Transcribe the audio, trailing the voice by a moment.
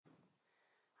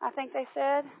I think they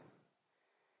said.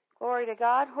 Glory to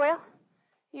God. Well,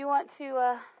 you want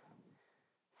to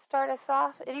start us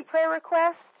off? Any prayer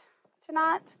requests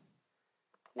tonight?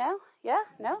 No? Yeah?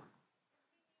 No?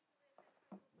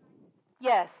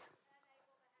 Yes.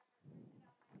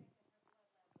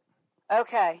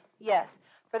 Okay. Yes.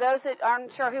 For those that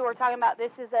aren't sure who we're talking about,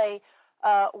 this is a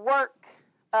work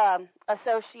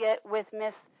associate with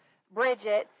Miss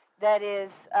Bridget that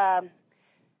is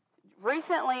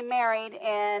recently married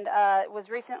and was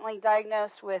recently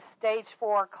diagnosed with stage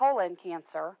 4 colon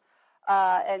cancer,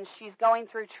 and she's going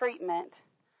through treatment.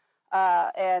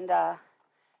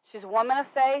 She's a woman of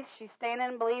faith. She's standing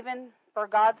and believing for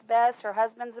God's best. Her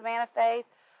husband's a man of faith.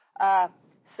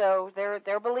 So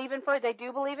they're believing for it. They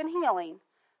do believe in healing.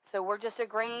 So we're just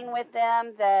agreeing with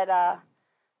them that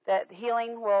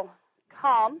healing will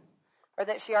come, or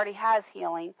that she already has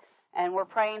healing, and we're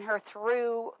praying her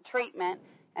through treatment.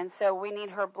 And so we need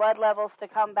her blood levels to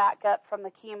come back up from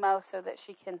the chemo so that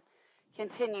she can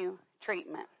continue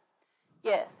treatment.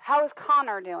 Yes. How is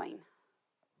Connor doing?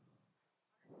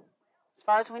 As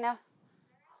far as we know?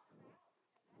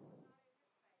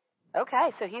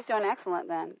 Okay, so he's doing excellent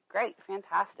then. Great,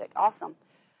 fantastic, awesome.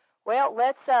 Well,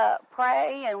 let's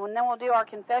pray, and then we'll do our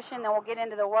confession, then we'll get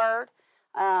into the Word.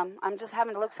 I'm just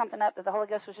having to look something up that the Holy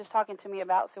Ghost was just talking to me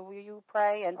about, so will you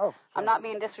pray? And I'm not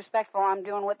being disrespectful. I'm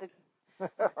doing what the...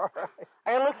 All right.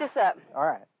 I got to look this up. All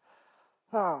right.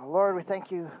 Oh, Lord, we thank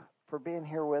you for being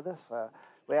here with us.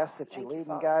 We ask that you lead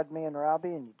and guide me and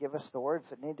Robbie, and you give us the words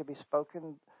that need to be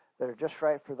spoken that are just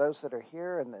right for those that are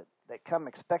here and that come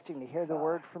expecting to hear the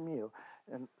word from you.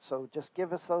 And so just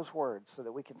give us those words so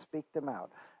that we can speak them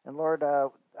out. And Lord,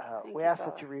 we ask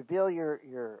that you reveal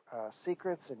your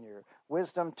secrets and your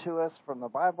wisdom to us from the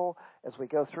Bible as we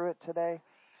go through it today,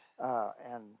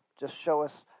 and just show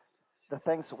us the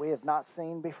things that we have not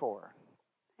seen before.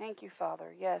 Thank you,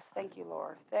 Father. Yes, thank you,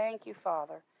 Lord. Thank you,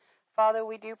 Father. Father,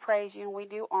 we do praise you and we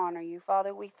do honor you.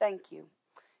 Father, we thank you.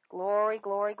 Glory,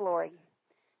 glory, glory.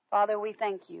 Father, we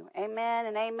thank you. Amen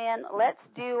and amen. Let's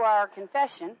do our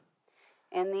confession,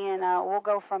 and then we'll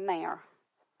go from there.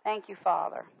 Thank you,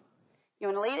 Father. You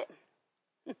want to lead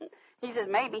it? He says,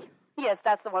 maybe. Yes,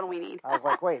 that's the one we need. I was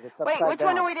like, wait, it's upside Wait, which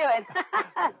down. one are we doing?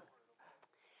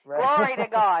 Glory to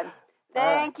God.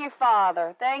 Thank you,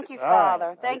 Father. Thank you, Father.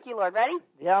 Right. Thank you, Lord. Ready?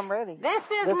 Yeah, I'm ready. This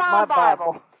is my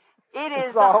Bible. It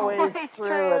is always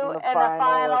true and the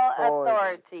final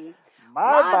authority.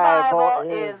 My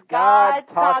Bible is God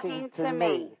talking to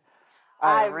me.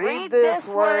 I read this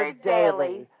word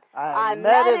daily. I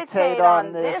meditate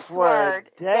on this word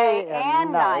day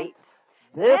and night.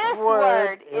 This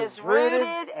word is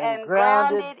rooted and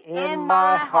grounded in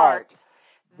my heart.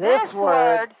 This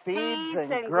word feeds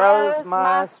and grows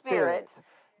my spirit.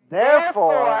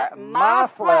 Therefore, my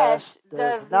flesh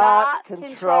does not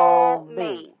control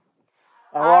me.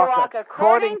 I walk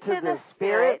according to the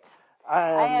Spirit.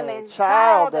 I am a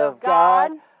child of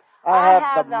God. I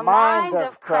have the mind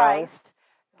of Christ.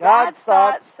 God's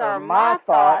thoughts are my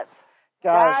thoughts.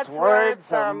 God's words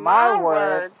are my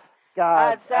words.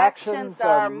 God's actions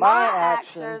are my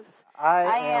actions.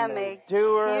 I am a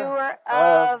doer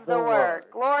of the word.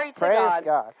 Glory to God. Praise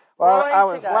God. Well, I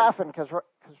was laughing because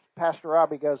Pastor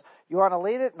Robbie goes, "You want to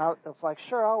lead it?" And I was like,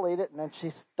 "Sure, I'll lead it." And then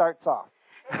she starts off.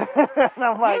 And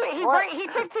I'm like, "What?" He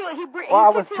took too. I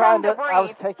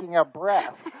was taking a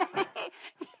breath.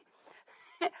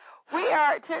 We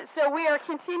are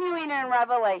continuing in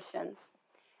Revelations,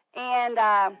 and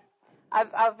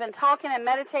I've been talking and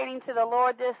meditating to the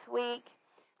Lord this week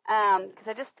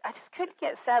because I just couldn't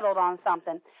get settled on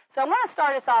something. So I'm going to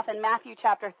start us off in Matthew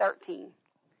chapter 13.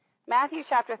 Matthew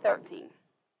chapter 13.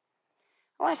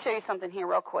 I want to show you something here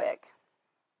real quick.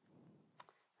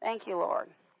 Thank you, Lord.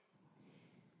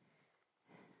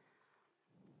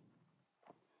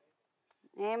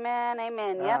 Amen,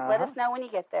 amen. Yep, let us know when you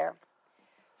get there.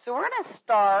 So we're going to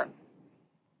start.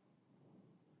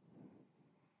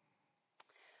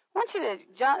 I want you to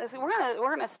jump. So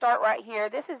we're going to start right here.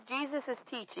 This is Jesus'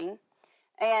 teaching,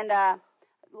 and I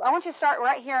want you to start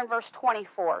right here in verse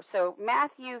 24. So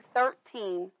Matthew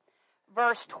 13,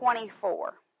 verse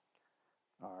 24.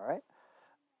 All right.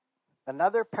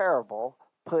 Another parable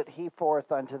put he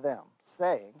forth unto them,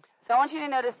 saying. So I want you to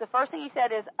notice the first thing he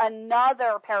said is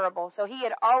another parable. So he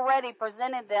had already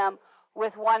presented them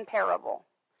with one parable.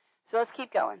 So let's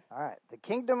keep going. All right. The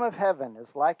kingdom of heaven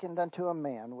is likened unto a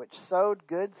man which sowed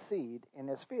good seed in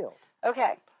his field.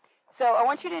 Okay. So I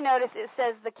want you to notice it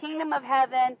says the kingdom of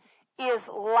heaven is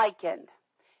likened.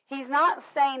 He's not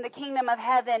saying the kingdom of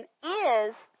heaven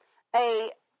is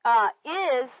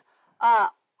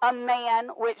a man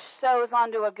which sows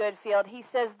onto a good field. He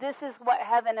says this is what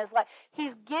heaven is like.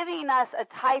 He's giving us a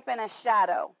type and a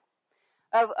shadow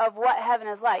of what heaven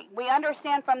is like. We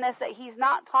understand from this that he's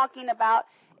not talking about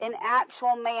an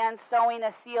actual man sowing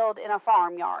a field in a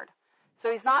farmyard.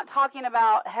 So he's not talking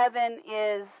about heaven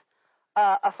is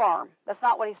a farm. That's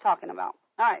not what he's talking about.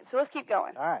 All right, so let's keep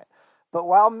going. All right. But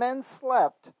while men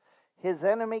slept, his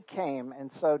enemy came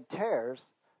and sowed tares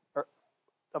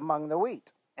among the wheat,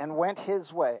 and went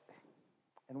his way.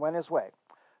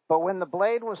 But when the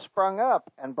blade was sprung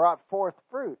up and brought forth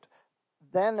fruit,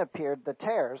 then appeared the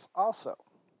tares also.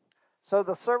 So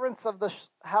the servants of the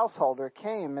householder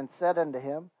came and said unto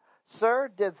him, Sir,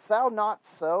 didst thou not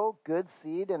sow good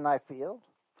seed in thy field?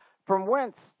 From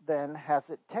whence then has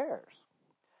it tares?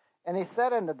 And he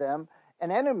said unto them,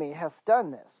 An enemy hath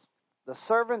done this. The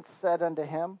servants said unto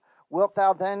him, Wilt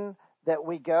thou then that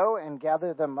we go and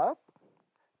gather them up?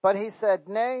 But he said,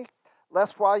 Nay,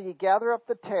 lest while ye gather up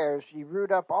the tares, ye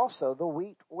root up also the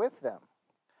wheat with them.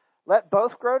 Let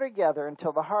both grow together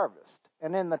until the harvest.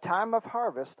 And in the time of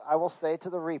harvest I will say to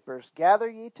the reapers, Gather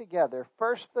ye together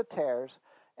first the tares,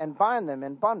 and bind them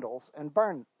in bundles, and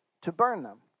burn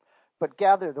them. But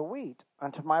gather the wheat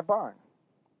unto my barn.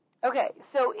 Okay,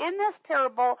 so in this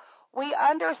parable, we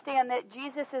understand that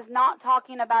Jesus is not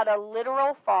talking about a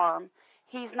literal farm.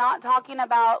 He's not talking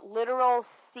about literal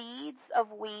seeds of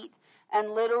wheat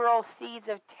and literal seeds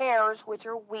of tares, which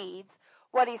are weeds.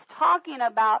 What he's talking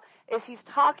about is he's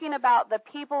talking about the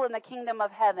people in the kingdom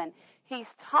of heaven. He's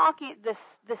talking,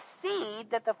 the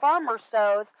seed that the farmer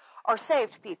sows are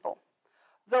saved people.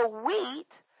 The wheat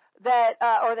that,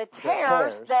 or the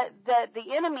tares that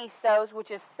the enemy sows,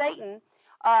 which is Satan,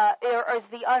 is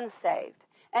the unsaved.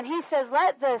 And he says,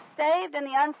 let the saved and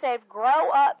the unsaved grow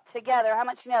up together. How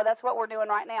much you know that's what we're doing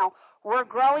right now? We're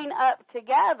growing up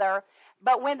together.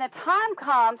 But when the time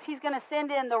comes, he's going to send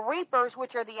in the reapers,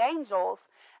 which are the angels.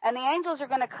 And the angels are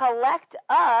going to collect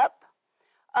up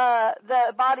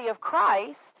the body of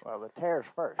Christ. Well, the tares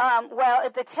first.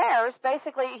 The tares,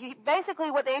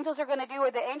 basically what the angels are going to do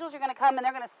is the angels are going to come and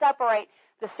they're going to separate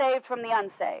the saved from the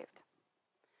unsaved.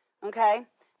 Okay?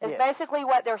 Is basically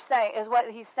what they're saying, is what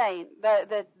he's saying,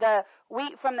 the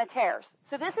wheat from the tares.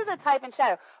 So this is a type and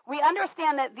shadow. We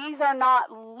understand that these are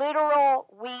not literal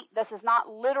wheat. This is not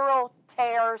literal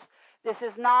tares. This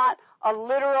is not a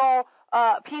literal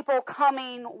people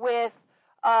coming with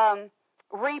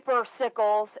reaper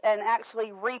sickles and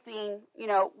actually reaping,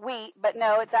 wheat. But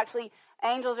no, it's actually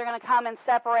angels are going to come and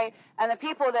separate. And the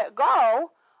people that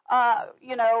go,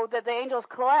 that the angels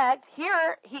collect,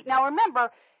 now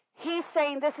remember, he's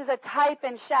saying this is a type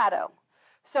and shadow.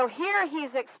 So here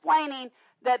he's explaining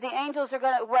that the angels are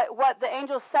going to, what the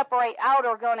angels separate out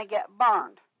are going to get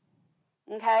burned.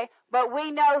 Okay? But we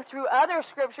know through other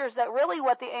scriptures that really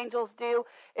what the angels do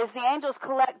is the angels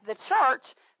collect the church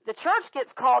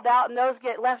gets called out, and those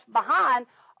get left behind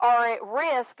are at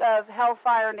risk of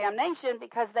hellfire and damnation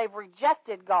because they've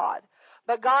rejected God.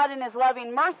 But God in his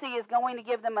loving mercy is going to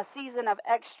give them a season of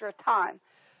extra time.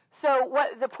 So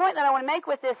the point that I want to make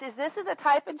with this is a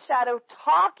type and shadow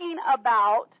talking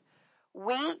about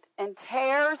wheat and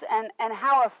tares and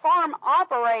how a farm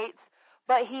operates,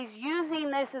 but he's using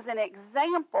this as an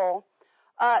example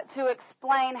to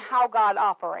explain how God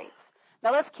operates.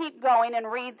 Now let's keep going and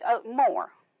read more.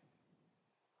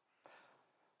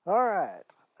 All right.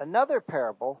 Another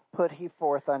parable put he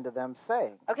forth unto them,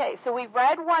 saying. Okay, so we've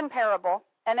read one parable,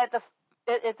 and at the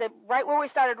right where we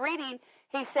started reading,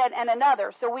 he said, and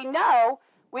another. So we know,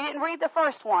 we didn't read the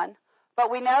first one,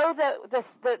 but we know that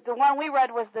the one we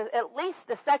read was at least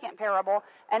the second parable,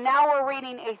 and now we're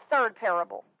reading a third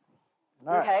parable.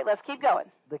 All right. Okay, let's keep going.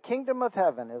 The kingdom of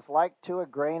heaven is like to a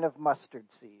grain of mustard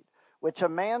seed, which a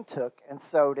man took and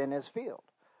sowed in his field,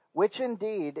 which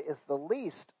indeed is the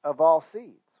least of all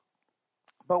seeds.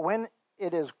 But when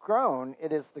it is grown,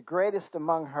 it is the greatest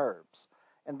among herbs,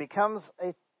 and becometh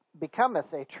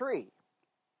a tree,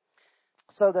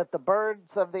 so that the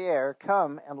birds of the air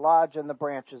come and lodge in the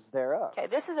branches thereof. Okay,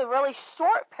 this is a really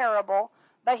short parable,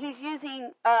 but he's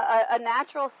using a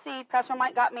natural seed. Pastor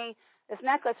Mike got me this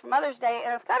necklace for Mother's Day,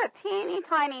 and it's got a teeny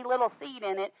tiny little seed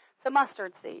in it. It's a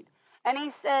mustard seed. And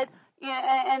he said,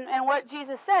 and what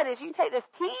Jesus said is you take this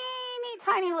teeny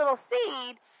tiny little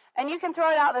seed, and you can throw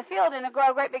it out in the field, and it'll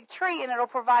grow a great big tree, and it'll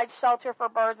provide shelter for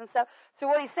birds and stuff. So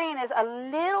what he's saying is a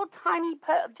little tiny,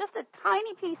 just a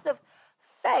tiny piece of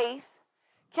faith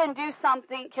can do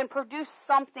something, can produce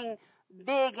something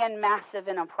big and massive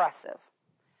and impressive.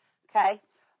 Okay?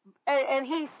 And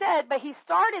he said, but he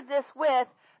started this with,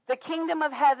 the kingdom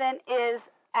of heaven is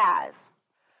as.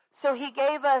 So he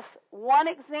gave us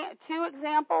two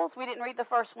examples. We didn't read the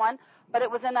first one, but it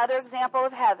was another example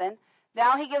of heaven.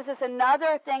 Now he gives us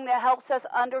another thing that helps us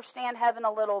understand heaven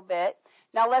a little bit.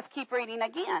 Now let's keep reading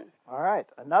again. All right.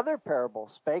 Another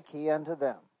parable spake he unto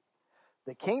them.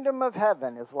 The kingdom of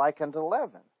heaven is like unto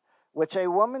leaven, which a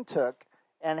woman took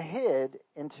and hid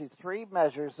into 3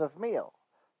 measures of meal,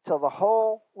 till the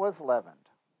whole was leavened.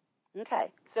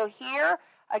 Okay. So here,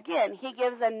 again, he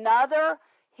gives another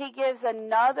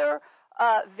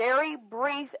very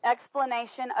brief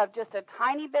explanation of just a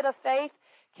tiny bit of faith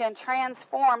can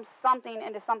transform something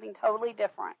into something totally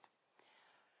different.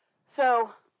 So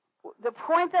the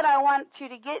point that I want you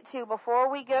to get to before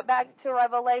we get back to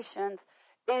Revelations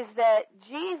is that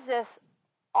Jesus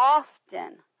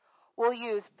often will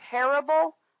use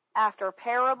parable after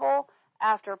parable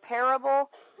after parable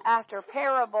after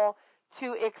parable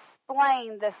to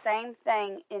explain the same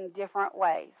thing in different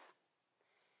ways.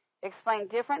 Explain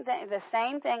the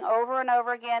same thing over and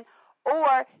over again.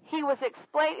 Or he was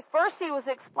explaining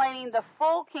the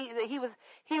full kingdom.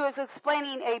 He was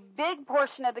explaining a big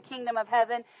portion of the kingdom of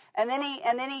heaven, and then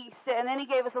he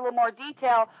gave us a little more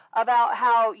detail about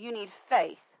how you need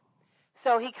faith.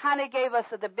 So he kind of gave us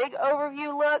the big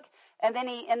overview look, and then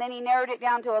he narrowed it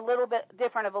down to a little bit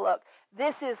different of a look.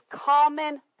 This is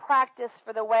common practice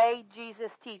for the way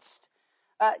Jesus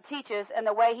teaches and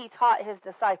the way he taught his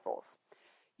disciples.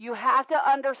 You have to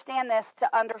understand this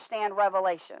to understand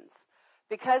Revelations.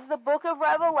 Because the book of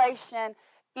Revelation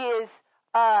is,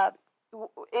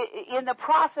 in the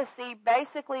prophecy,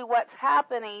 basically what's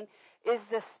happening is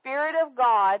the Spirit of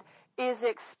God is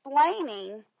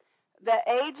explaining the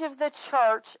age of the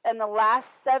church and the last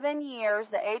 7 years,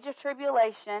 the age of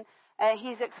tribulation, and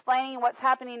he's explaining what's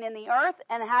happening in the earth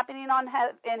and happening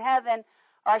in heaven,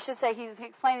 or I should say he's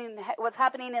explaining what's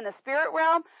happening in the spirit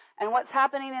realm and what's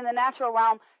happening in the natural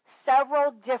realm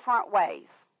several different ways.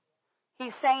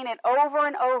 He's saying it over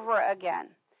and over again.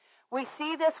 We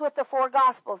see this with the 4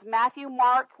 Gospels, Matthew,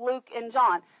 Mark, Luke, and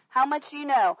John. How much do you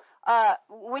know?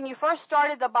 When you first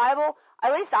started the Bible,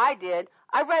 at least I did,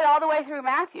 I read all the way through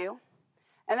Matthew,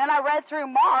 and then I read through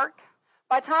Mark.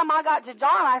 By the time I got to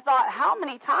John, I thought, how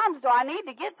many times do I need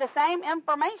to get the same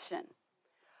information?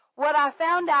 What I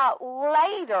found out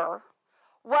later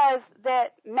was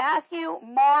that Matthew,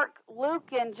 Mark,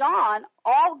 Luke, and John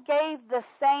all gave the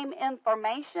same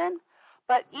information,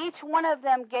 but each one of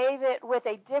them gave it with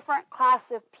a different class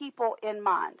of people in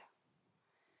mind.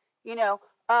 You know,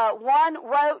 one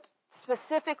wrote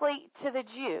specifically to the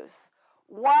Jews.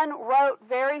 One wrote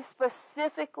very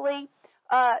specifically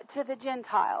to the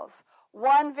Gentiles.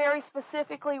 One very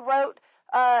specifically wrote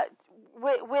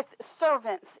with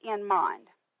servants in mind.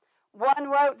 One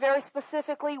wrote very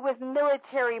specifically with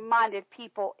military-minded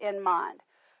people in mind.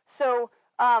 So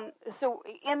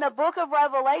in the book of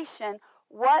Revelation,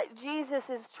 what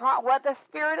the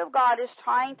Spirit of God is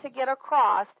trying to get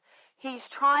across, he's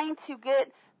trying to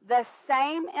get the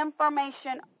same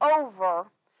information over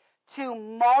to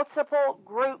multiple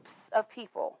groups of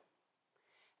people.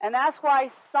 And that's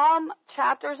why some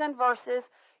chapters and verses,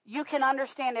 you can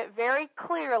understand it very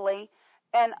clearly,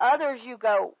 and others you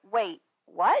go, wait,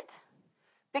 what?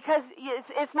 Because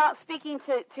it's not speaking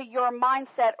to your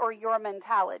mindset or your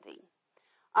mentality.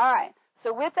 All right.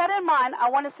 So with that in mind, I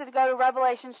want us to go to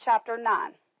Revelation chapter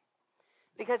 9.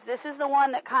 Because this is the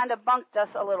one that kind of bunked us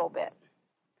a little bit.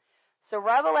 So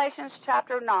Revelation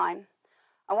chapter 9.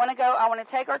 I want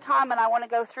to take our time and I want to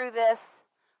go through this.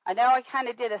 I know I kind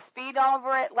of did a speed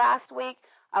over it last week.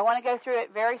 I want to go through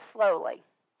it very slowly.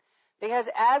 Because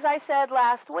as I said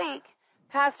last week,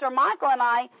 Pastor Michael and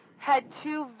I had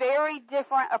 2 very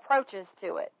different approaches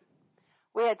to it.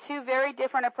 We had 2 very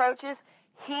different approaches.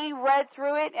 He read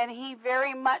through it, and he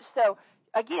very much so.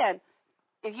 Again,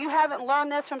 if you haven't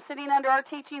learned this from sitting under our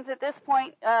teachings at this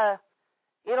point,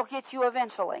 it'll get you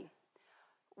eventually.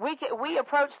 We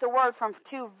approach the Word from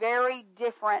 2 very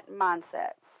different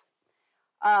mindsets.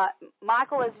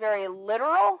 Michael is very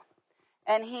literal,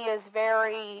 and he is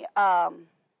very,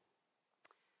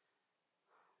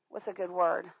 what's a good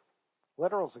word?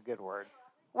 Literal's a good word.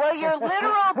 Well, you're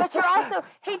literal, but you're also,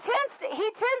 he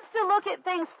tends to look at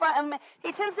things from,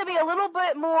 he tends to be a little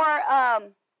bit more,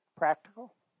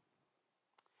 practical?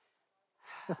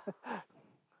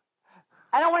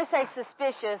 I don't want to say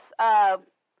suspicious,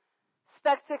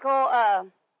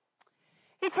 spectacle,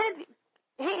 he tends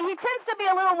to be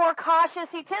a little more cautious.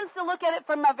 He tends to look at it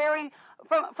from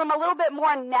a little bit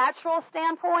more natural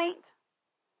standpoint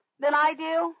than I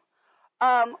do.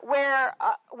 Where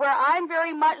I'm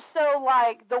very much so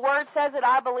like the Word says it,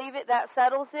 I believe it, that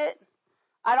settles it.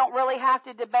 I don't really have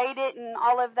to debate it and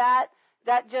all of that.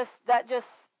 That just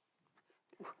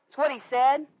It's what he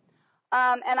said.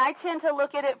 And I tend to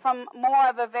look at it from more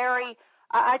of a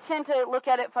I tend to look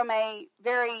at it from a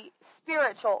very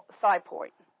spiritual side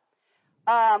point.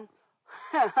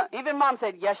 Even Mom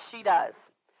said, yes, she does.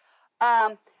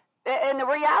 And the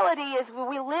reality is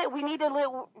we need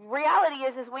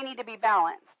to be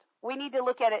balanced. We need to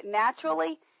look at it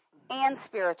naturally and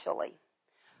spiritually.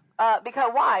 Because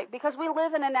why? Because we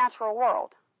live in a natural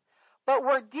world. But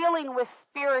we're dealing with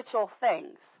spiritual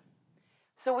things.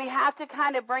 So we have to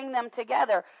kind of bring them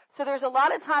together. So there's a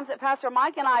lot of times that Pastor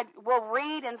Mike and I will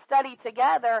read and study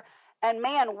together, and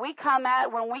man,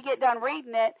 when we get done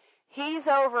reading it, he's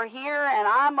over here and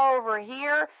I'm over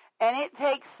here, and it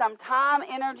takes some time,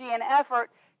 energy, and effort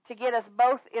to get us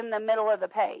both in the middle of the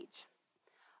page.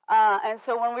 And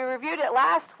so when we reviewed it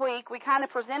last week, we kind of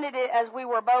presented it as we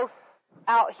were both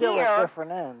out still here. At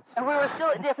different ends. And we were still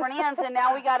at different ends, and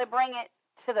now we got to bring it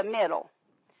to the middle.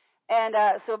 And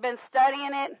so we've been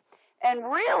studying it. And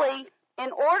really,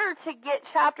 in order to get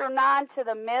chapter 9 to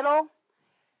the middle,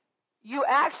 you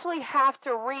actually have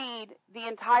to read the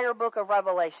entire book of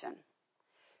Revelation.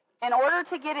 In order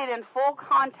to get it in full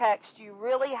context, you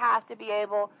really have to be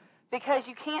able, because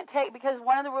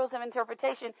one of the rules of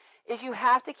interpretation is you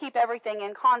have to keep everything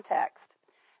in context.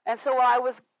 And so while I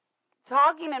was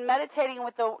talking and meditating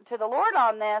to the Lord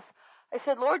on this, I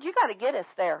said, Lord, you got to get us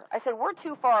there. I said, we're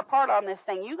too far apart on this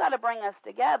thing. You got to bring us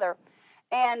together.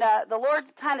 And the Lord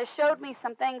kind of showed me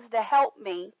some things to help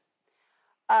me.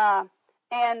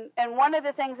 And one of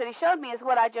the things that he showed me is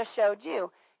what I just showed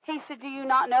you. He said, do you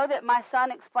not know that my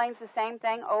son explains the same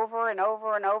thing over and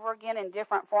over and over again in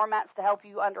different formats to help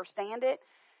you understand it?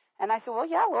 And I said, well,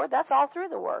 yeah, Lord, that's all through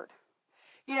the Word.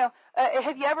 You know,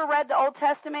 have you ever read the Old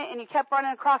Testament and you kept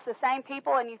running across the same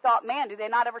people and you thought, man, do they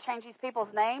not ever change these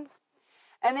people's names?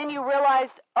 And then you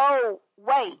realized, oh,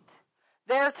 wait,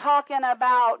 they're talking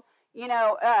about,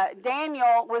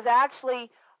 Daniel was actually,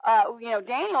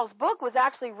 Daniel's book was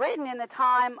actually written in the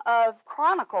time of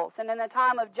Chronicles and in the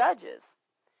time of Judges,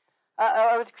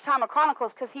 or the time of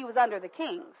Chronicles, because he was under the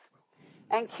kings.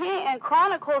 And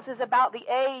Chronicles is about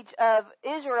the age of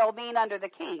Israel being under the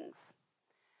kings.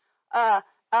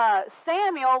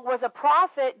 Samuel was a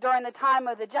prophet during the time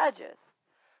of the Judges.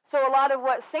 So a lot of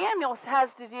what Samuel has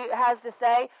to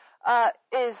say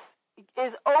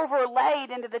is overlaid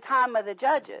into the time of the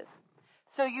Judges.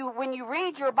 So when you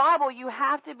read your Bible, you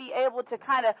have to be able to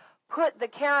kind of put the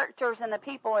characters and the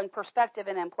people in perspective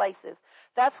and in places.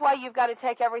 That's why you've got to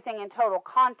take everything in total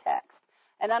context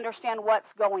and understand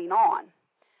what's going on.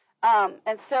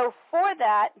 And so for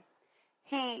that,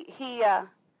 he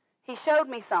showed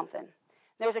me something.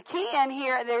 There's a key in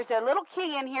here. There's a little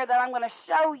key in here that I'm going to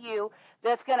show you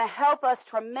that's going to help us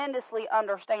tremendously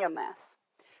understand this.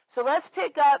 So let's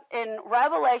pick up in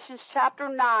Revelation chapter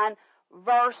 9,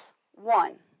 verse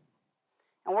 1.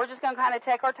 And we're just going to kind of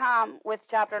take our time with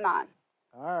chapter 9.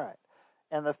 All right.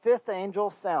 And the fifth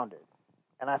angel sounded,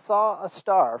 and I saw a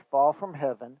star fall from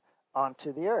heaven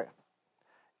onto the earth.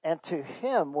 And to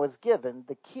him was given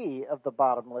the key of the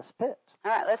bottomless pit.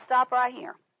 All right, let's stop right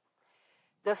here.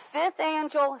 The fifth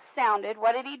angel sounded.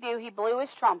 What did he do? He blew his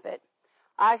trumpet.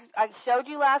 I showed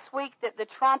you last week that the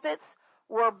trumpets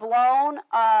were blown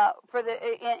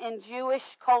in Jewish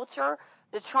culture.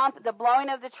 The blowing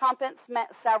of the trumpets meant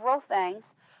several things.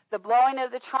 The blowing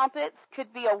of the trumpets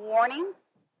could be a warning.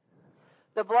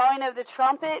 The blowing of the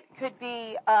trumpet could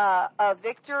be a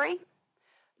victory.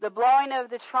 The blowing of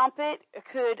the trumpet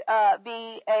could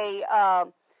be a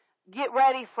get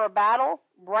ready for battle.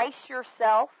 Brace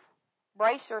yourself.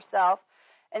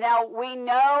 And now we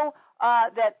know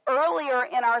that earlier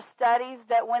in our studies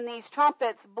that when these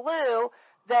trumpets blew,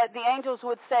 that the angels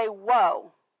would say,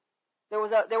 "Whoa!"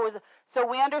 So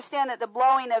we understand that the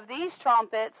blowing of these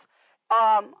trumpets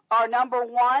are, number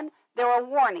one, they're a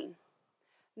warning.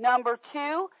 Number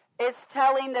two, it's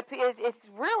telling it's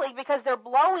really because they're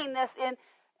blowing this in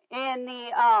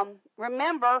the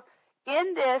remember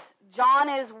in this John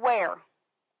is where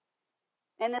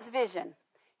in this vision.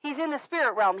 He's in the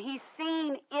spirit realm. He's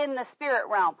seen in the spirit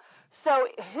realm. So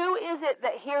who is it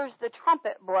that hears the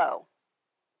trumpet blow?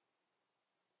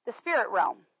 The spirit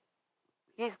realm.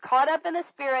 He's caught up in the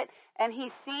spirit, and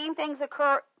he's seen things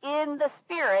occur in the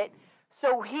spirit.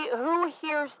 So who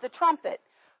hears the trumpet?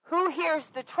 Who hears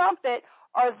the trumpet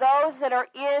are those that are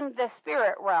in the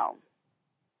spirit realm,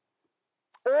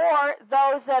 or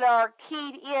those that are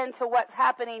keyed into what's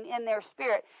happening in their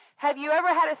spirit. Have you ever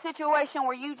had a situation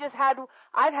where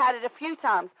I've had it a few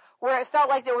times, where it felt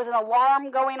like there was an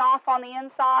alarm going off on the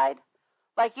inside?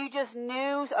 Like you just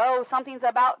knew, something's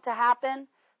about to happen.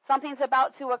 something's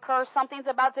about to occur,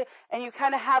 and you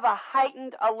kind of have a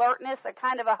heightened alertness, a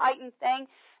kind of a heightened thing,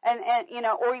 and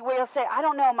or we'll say, I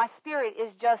don't know, my spirit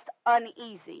is just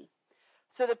uneasy.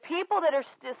 So the people that are,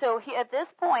 at this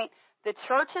point, the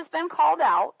church has been called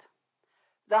out.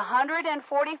 The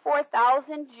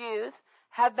 144,000 Jews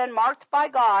have been marked by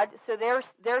God, so they're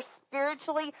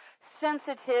spiritually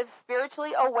sensitive,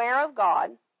 spiritually aware of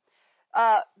God.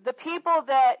 The people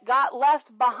that got left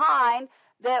behind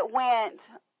that went,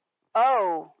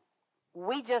 oh,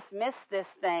 we just missed this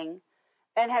thing,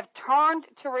 and have turned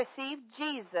to receive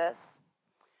Jesus,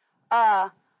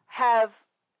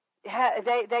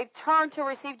 they turned to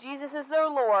receive Jesus as their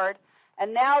Lord,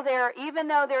 and now even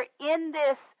though they're in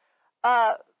this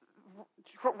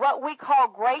what we call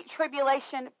Great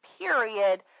Tribulation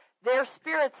period, their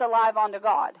spirit's alive unto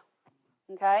God.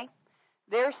 Okay?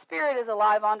 Their spirit is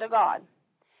alive unto God.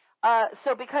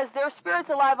 So because their spirit's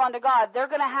alive unto God, they're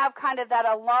going to have kind of that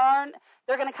alarm.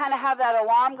 They're going to kind of have that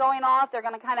alarm going off. They're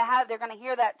going to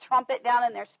hear that trumpet down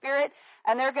in their spirit,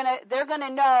 and they're going to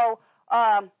know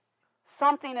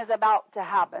something is about to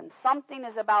happen. Something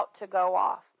is about to go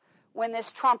off when this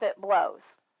trumpet blows.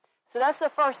 So that's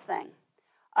the first thing.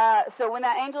 So when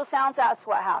that angel sounds, that's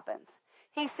what happens.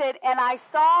 He said, and I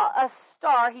saw a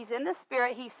star. He's in the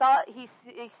spirit. He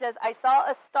says, I saw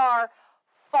a star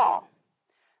fall.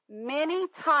 Many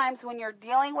times when you're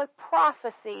dealing with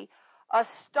prophecy, a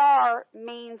star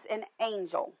means an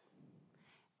angel.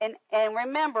 And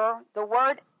remember, the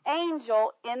word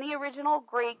angel in the original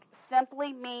Greek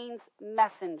simply means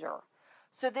messenger.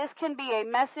 So this can be a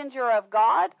messenger of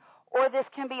God, or this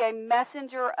can be a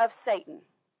messenger of Satan.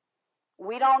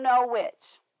 We don't know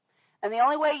which. And the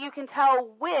only way you can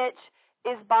tell which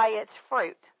is by its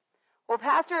fruit. Well,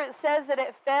 Pastor, it says that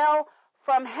it fell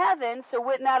from heaven, so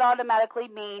wouldn't that automatically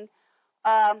mean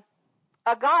an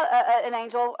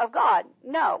angel of God?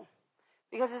 No.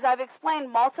 Because as I've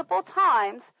explained multiple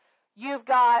times, we've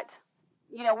got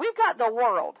the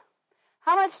world.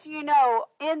 How much do you know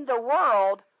in the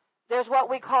world there's what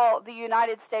we call the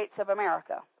United States of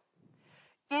America?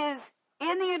 In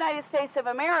the United States of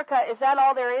America, is that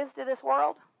all there is to this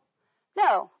world?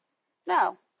 No.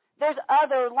 There's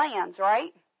other lands,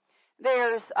 right?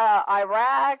 There's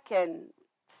Iraq and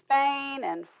Spain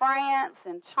and France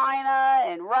and China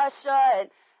and Russia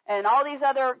and all these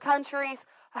other countries.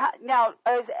 Now,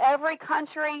 is every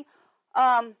country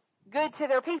good to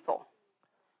their people?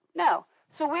 No.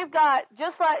 So we've got,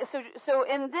 so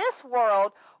in this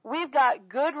world, we've got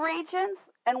good regions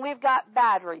and we've got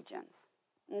bad regions.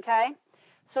 Okay?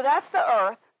 So that's the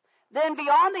earth. Then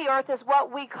beyond the earth is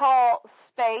what we call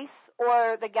space,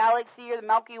 or the galaxy, or the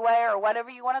Milky Way, or whatever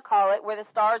you want to call it, where the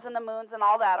stars and the moons and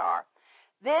all that are.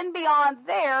 Then beyond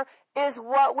there is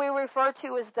what we refer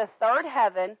to as the third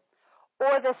heaven,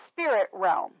 or the spirit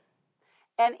realm.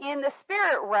 And in the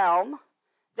spirit realm,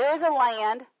 there's a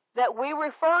land that we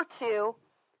refer to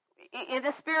in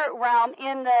the spirit realm.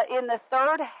 In the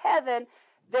third heaven,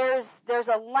 there's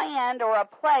a land or a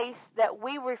place that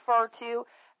we refer to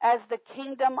as the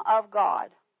kingdom of God,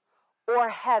 or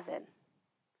heaven.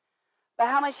 But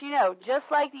how much you know? Just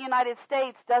like the United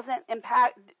States doesn't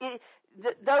impact,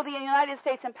 though the United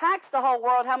States impacts the whole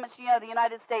world, how much you know the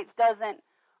United States doesn't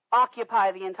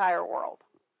occupy the entire world?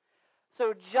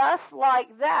 So just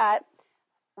like that,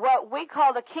 what we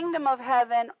call the kingdom of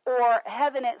heaven, or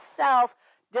heaven itself,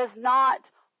 does not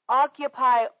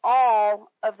occupy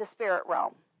all of the spirit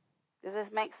realm. Does this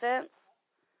make sense?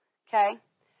 Okay.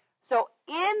 So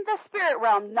in the spirit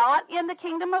realm, not in the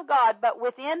kingdom of God, but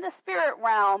within the spirit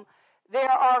realm, there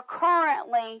are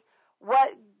currently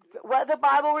what the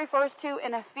Bible refers to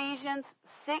in Ephesians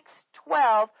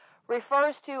 6:12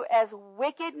 refers to as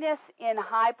wickedness in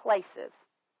high places.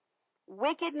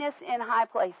 Wickedness in high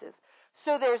places.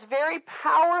 So there's very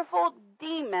powerful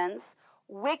demons,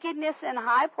 wickedness in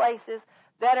high places,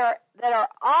 that are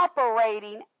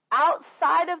operating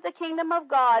outside of the kingdom of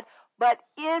God, but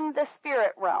in the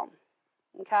spirit realm.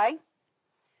 Okay?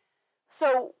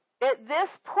 So at this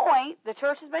point, the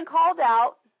church has been called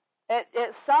out. At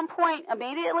some point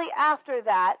immediately after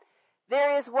that,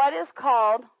 there is what is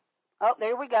called,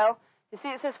 there we go. You see,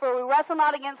 it says, for we wrestle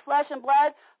not against flesh and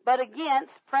blood, but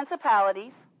against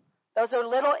principalities. Those are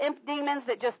little imp demons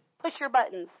that just push your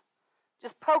buttons,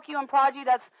 just poke you and prod you.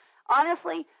 That's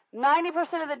honestly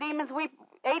 90% of the demons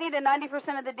 80 to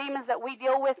 90% of the demons that we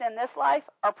deal with in this life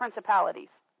are principalities.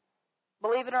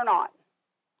 Believe it or not.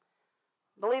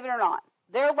 Believe it or not.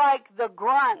 They're like the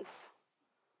grunts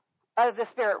of the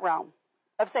spirit realm,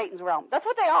 of Satan's realm. That's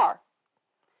what they are.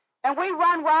 And we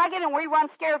run ragged and we run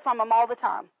scared from them all the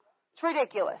time. It's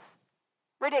ridiculous.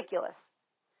 Ridiculous.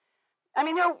 I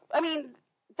mean,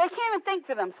 They can't even think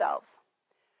for themselves.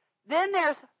 Then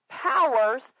there's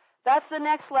powers. That's the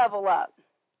next level up.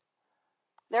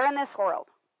 They're in this world.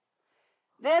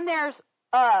 Then there's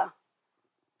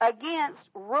against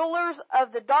rulers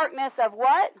of the darkness of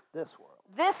what? This world.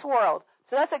 This world.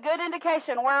 So that's a good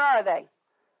indication. Where are they?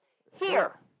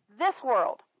 Here. This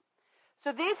world.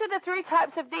 So these are the three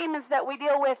types of demons that we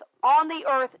deal with on the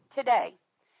earth today.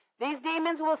 These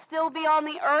demons will still be on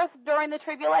the earth during the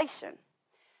tribulation.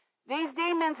 These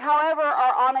demons, however,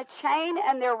 are on a chain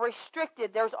and they're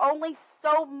restricted. There's only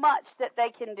so much that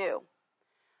they can do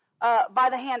by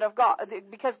the hand of God,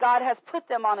 because God has put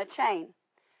them on a chain.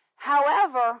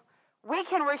 However, we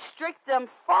can restrict them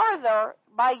farther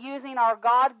by using our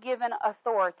God-given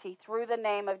authority through the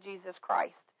name of Jesus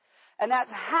Christ. And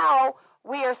that's how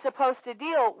we are supposed to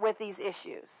deal with these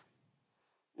issues.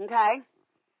 Okay?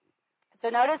 So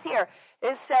notice here,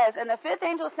 it says, and the fifth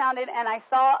angel sounded, and I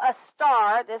saw a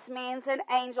star. This means an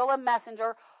angel, a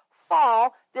messenger,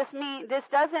 fall. This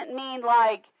doesn't mean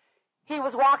like he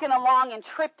was walking along and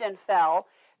tripped and fell.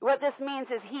 What this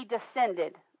means is he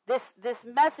descended. This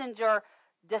messenger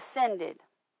descended.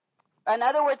 In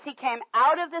other words, he came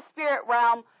out of the spirit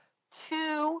realm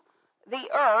to the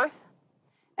earth.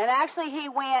 And actually he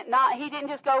didn't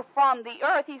just go from the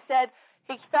earth. He said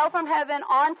he fell from heaven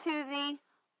onto the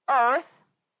earth.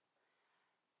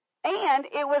 And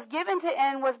it was given to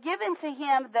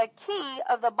him the key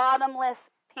of the bottomless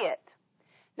pit.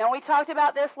 Now we talked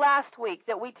about this last week,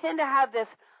 that we tend to have this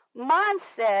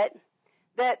mindset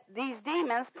that these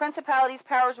demons, principalities,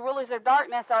 powers, rulers of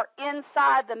darkness are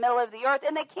inside the middle of the earth,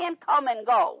 and they can come and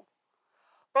go.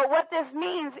 But what this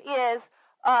means is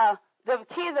the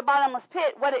key of the bottomless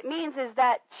pit, what it means is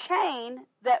that chain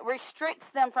that restricts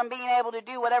them from being able to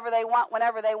do whatever they want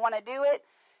whenever they want to do it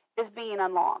is being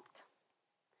unlocked.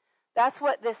 That's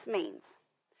what this means.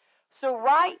 So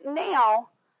right now,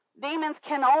 demons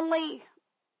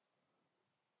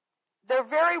they're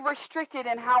very restricted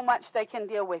in how much they can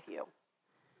deal with you.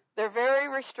 They're very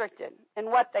restricted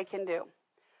in what they can do.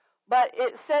 But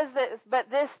it says that,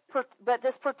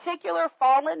 this particular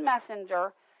fallen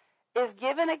messenger is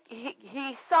given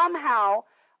he somehow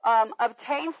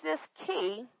obtains this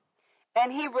key,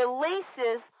 and he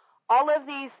releases all of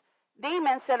these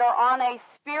demons that are on a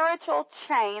spiritual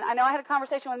chain. I know I had a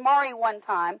conversation with Mari one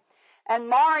time, and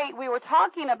Mari, we were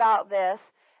talking about this,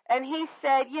 and he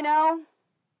said,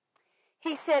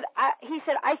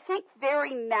 I think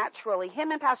very naturally.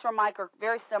 Him and Pastor Mike are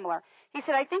very similar. He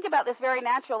said, I think about this very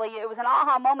naturally. It was an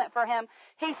aha moment for him.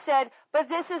 He said, but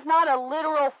this is not a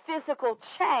literal physical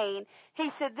chain.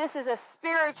 He said, this is a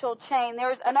spiritual chain.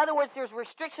 In other words, there's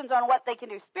restrictions on what they can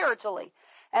do spiritually.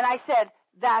 And I said,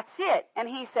 that's it. And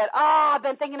he said, I've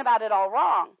been thinking about it all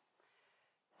wrong.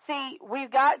 See,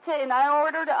 we've got to, in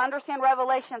order to understand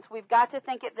Revelations, we've got to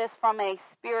think at this from a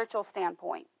spiritual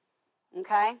standpoint.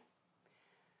 Okay?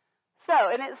 So,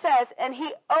 and it says, and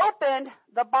he opened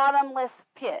the bottomless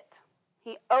pit.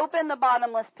 He opened the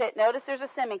bottomless pit. Notice there's a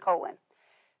semicolon.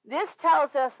 This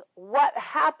tells us what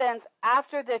happens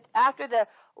after the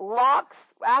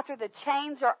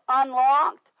chains are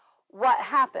unlocked, what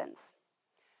happens.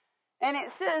 And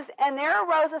it says, and there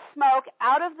arose a smoke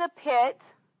out of the pit.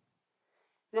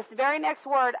 This very next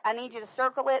word, I need you to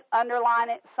circle it, underline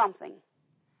it, something.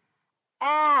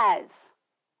 As.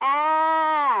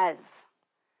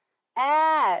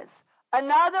 In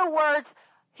other words,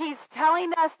 he's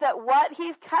telling us that what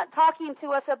he's talking to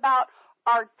us about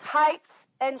are types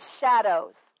and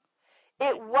shadows.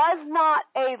 It was not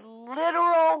a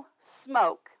literal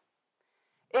smoke.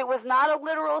 It was not a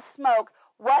literal smoke.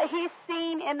 What he's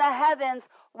seen in the heavens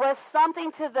was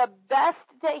something to the best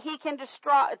that he can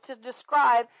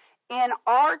describe in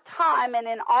our time and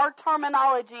in our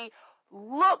terminology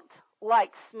looked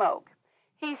like smoke.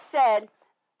 He said,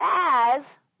 as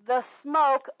the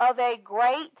smoke of a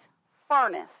great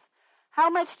furnace. How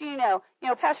much do you know?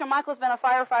 Pastor Michael's been a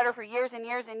firefighter for years and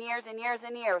years and years and years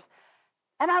and years.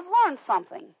 And I've learned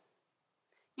something.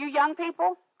 You young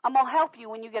people, I'm going to help you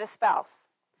when you get a spouse.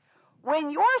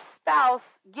 When your spouse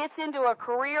gets into a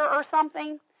career or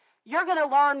something, you're going to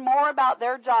learn more about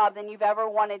their job than you've ever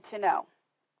wanted to know.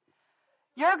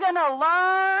 You're going to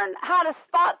learn how to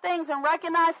spot things and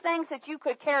recognize things that you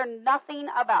could care nothing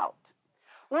about.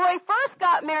 When we first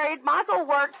got married, Michael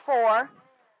worked for...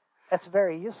 That's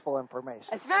very useful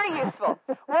information. It's very useful.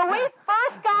 When we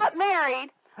first got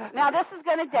married, now this is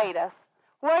going to date us.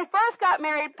 When we first got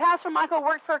married, Pastor Michael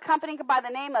worked for a company by the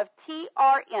name of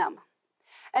TRM.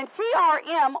 And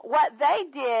TRM, what they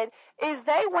did is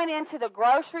they went into the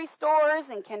grocery stores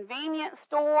and convenience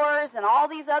stores and all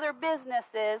these other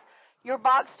businesses, your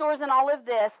box stores and all of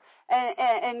this,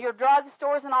 and your drug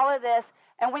stores and all of this.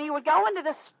 And when you would go into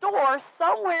the store,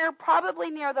 somewhere probably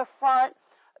near the front,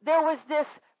 there was this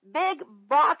big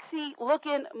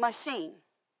boxy-looking machine.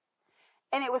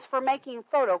 And it was for making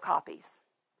photocopies.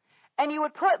 And you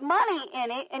would put money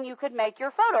in it, and you could make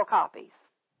your photocopies.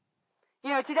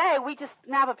 You know, today we just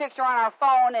snap a picture on our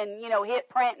phone and, hit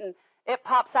print, and it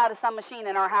pops out of some machine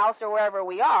in our house or wherever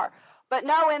we are. But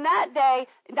no, in that day,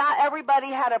 not everybody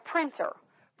had a printer.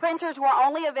 Printers were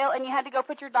only available, and you had to go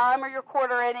put your dime or your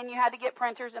quarter in, and you had to get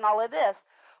printers and all of this.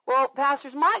 Well, Pastor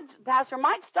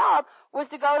Mike's job was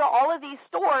to go to all of these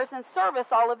stores and service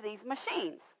all of these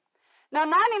machines. Now,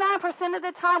 99% of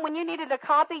the time when you needed a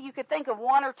copy, you could think of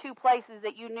one or two places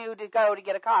that you knew to go to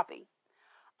get a copy.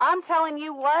 I'm telling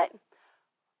you what,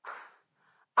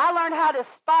 I learned how to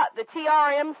spot the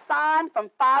TRM sign from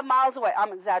 5 miles away.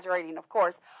 I'm exaggerating, of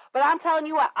course, but I'm telling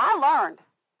you what, I learned.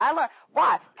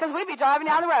 Why? Because we'd be driving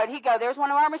down the road. He'd go, there's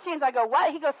one of our machines. I go,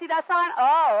 what? He'd go, see that sign?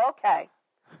 Oh, okay.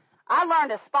 I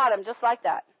learned to spot them just like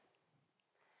that.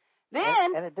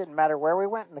 Then, and it didn't matter where we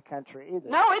went in the country either.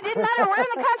 No, it didn't matter where in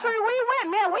the country we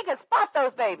went. Man, we could spot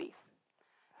those babies.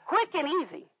 Quick and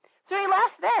easy. So he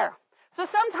left there. So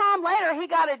sometime later, he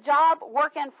got a job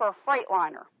working for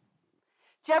Freightliner.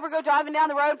 Did you ever go driving down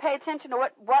the road and pay attention to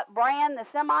what brand the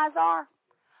semis are?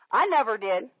 I never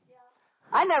did.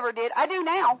 I never did. I do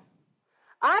now.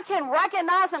 I can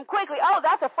recognize them quickly. Oh,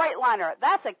 that's a Freightliner.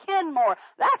 That's a Kenmore.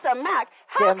 That's a Mack.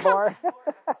 Kenmore?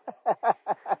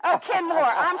 Oh, Kenmore.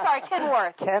 I'm sorry,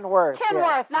 Kenworth. Kenworth.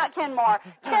 Kenworth, yeah. Not Kenmore.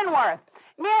 Kenworth.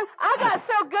 Man, I got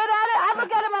so good at it, I'd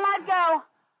look at him and I'd go,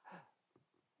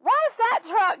 why has that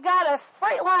truck got a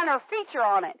Freightliner feature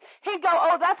on it? He'd go,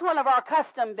 oh, that's one of our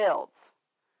custom builds.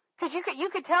 Because you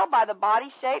could tell by the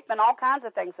body shape and all kinds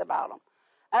of things about them.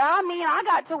 And I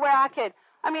got to where I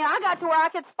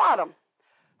could spot them.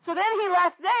 So then he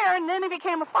left there, and then he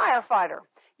became a firefighter.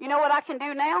 You know what I can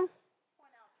do now?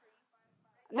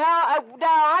 No, I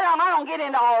don't get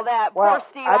into all that. Well, poor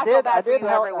Steve, I feel bad for you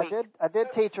every week. I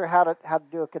did teach her how to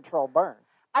do a controlled burn.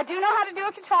 I do know how to do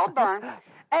a controlled burn.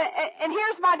 And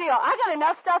here's my deal. I got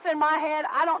enough stuff in my head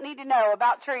I don't need to know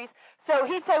about trees. So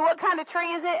he'd say, what kind of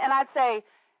tree is it? And I'd say,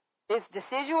 it's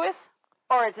deciduous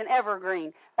or it's an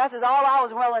evergreen. That's all I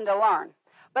was willing to learn.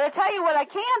 But I tell you what I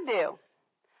can do.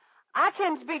 I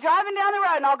can be driving down the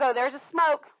road and I'll go, there's a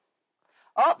smoke.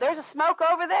 Oh, there's a smoke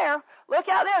over there. Look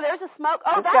out there. There's a smoke.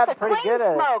 Oh, that's a clean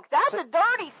smoke. That's a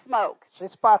dirty smoke. She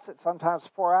spots it sometimes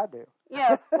before I do.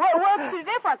 Yeah. What's the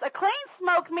difference? A clean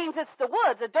smoke means it's the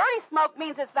woods. A dirty smoke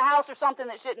means it's the house or something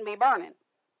that shouldn't be burning.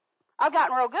 I've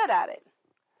gotten real good at it.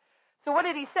 So what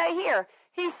did he say here?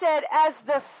 He said, as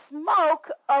the smoke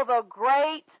of a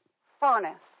great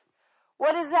furnace.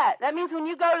 What is that? That means when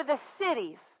you go to the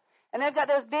cities, and they've got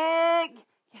those big,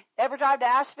 ever drive to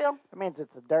Asheville? It means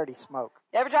it's a dirty smoke.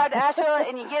 You ever drive to Asheville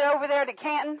and you get over there to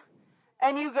Canton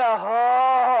and you go,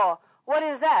 oh, what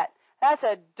is that? That's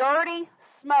a dirty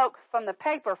smoke from the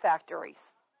paper factories.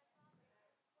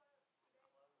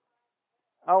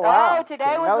 Oh, wow. Oh,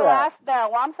 today was the last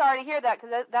bell. Well, I'm sorry to hear that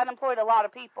because that employed a lot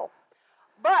of people.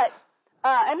 But,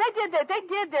 and they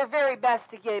did their very best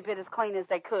to get it as clean as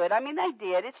they could. I mean, they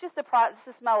did. It's just the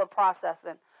smell of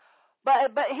processing.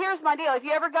 But here's my deal. If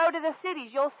you ever go to the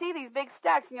cities, you'll see these big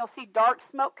stacks, and you'll see dark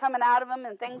smoke coming out of them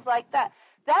and things like that.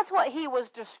 That's what he was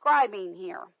describing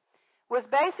here. Was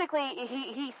basically,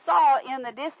 he saw in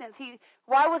the distance,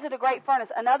 why was it a great furnace?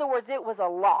 In other words, it was a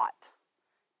lot.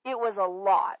 It was a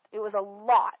lot. It was a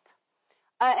lot.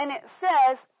 And it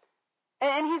says,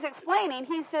 and he's explaining,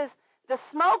 he says, the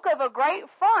smoke of a great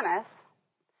furnace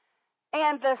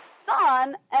and the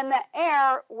sun and the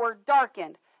air were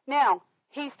darkened. Now,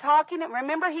 he's talking,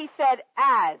 remember he said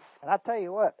as. And I tell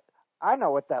you what, I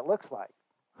know what that looks like.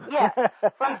 Yes,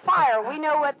 from fire, we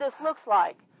know what this looks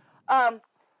like.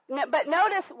 But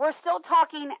notice, we're still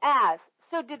talking as.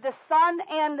 So did the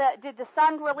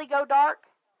sun really go dark?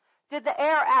 Did the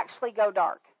air actually go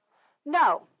dark?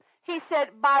 No. He said,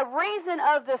 by reason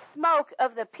of the smoke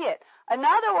of the pit. In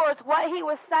other words, what he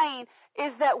was saying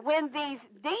is that when these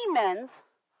demons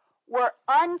were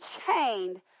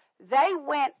unchained, they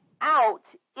went out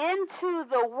into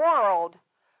the world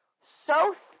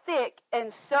so thick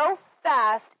and so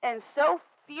fast and so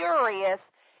furious,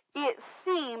 it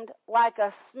seemed like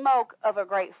a smoke of a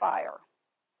great fire.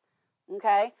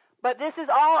 Okay? But this is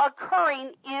all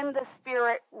occurring in the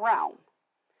spirit realm.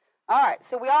 All right,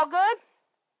 so we all good?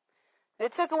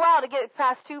 It took a while to get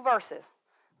past 2 verses.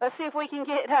 Let's see if we can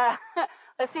get.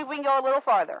 Let's see if we can go a little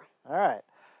farther. All right.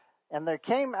 And there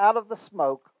came out of the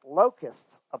smoke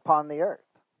locusts upon the earth,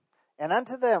 and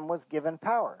unto them was given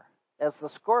power, as the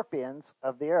scorpions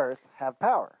of the earth have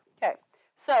power. Okay.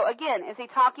 So, again, is he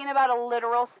talking about a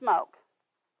literal smoke?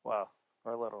 Well,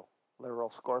 or a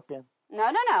literal scorpion?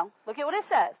 No. Look at what it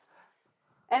says.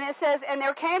 And it says, and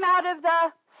there came out of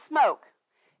the smoke.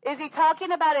 Is he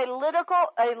talking about a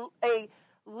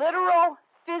literal,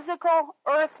 physical,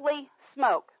 earthly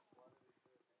smoke?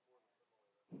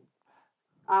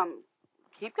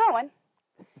 Keep going.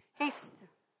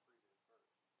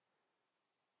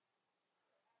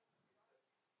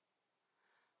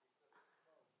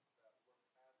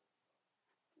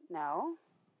 No.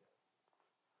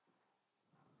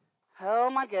 Oh,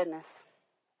 my goodness.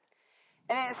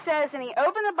 And it says, and he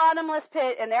opened the bottomless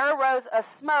pit, and there arose a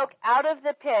smoke out of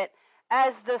the pit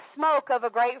as the smoke of a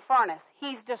great furnace.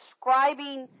 He's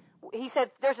describing, he said,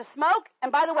 there's a smoke,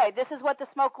 and by the way, this is what the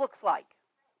smoke looks like.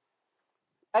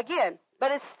 Again,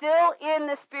 but it's still in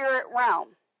the spirit realm.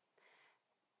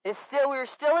 We're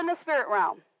still in the spirit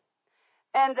realm.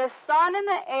 And the sun and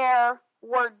the air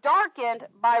were darkened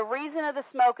by reason of the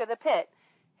smoke of the pit.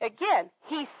 Again,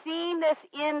 he's seeing this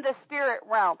in the spirit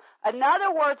realm. In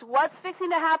other words, what's fixing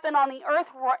to happen on the earth,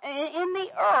 in the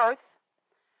earth,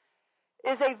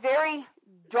 is a very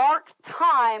dark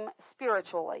time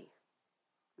spiritually.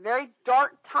 Very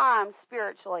dark time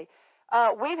spiritually.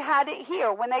 We've had it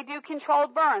here when they do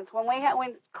controlled burns.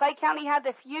 When Clay County had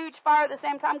the huge fire at the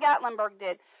same time Gatlinburg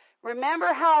did.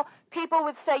 Remember how people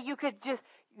would say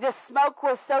the smoke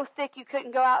was so thick you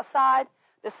couldn't go outside?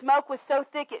 The smoke was so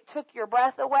thick it took your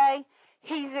breath away.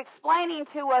 He's explaining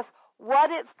to us what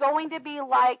it's going to be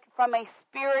like from a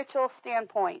spiritual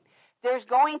standpoint. There's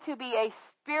going to be a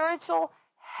spiritual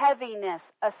heaviness,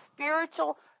 a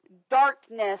spiritual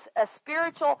darkness, a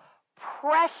spiritual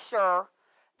pressure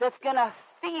that's going to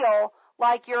feel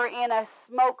like you're in a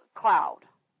smoke cloud.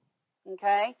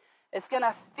 Okay? It's going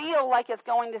to feel like it's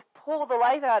going to pull the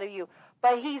life out of you.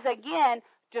 But he's, again,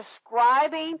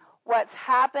 describing what's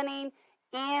happening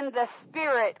in the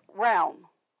spirit realm.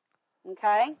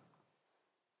 Okay?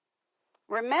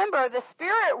 Remember, the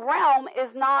spirit realm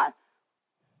is not...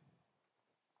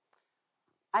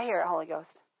 I hear it, Holy Ghost.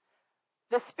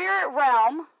 The spirit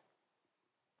realm,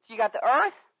 so you got the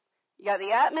earth, you got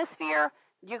the atmosphere,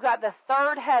 you got the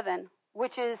third heaven,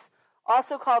 which is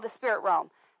also called the spirit realm.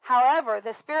 However,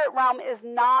 the spirit realm is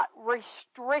not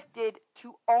restricted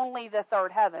to only the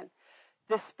third heaven.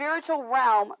 The spiritual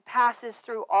realm passes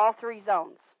through all three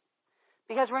zones.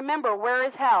 Because remember, where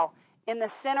is hell? In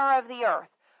the center of the earth.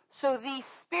 So these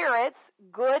spirits,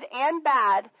 good and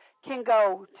bad, can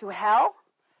go to hell.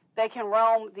 They can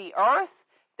roam the earth.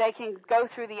 They can go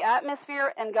through the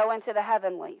atmosphere and go into the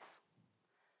heavenlies.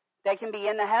 They can be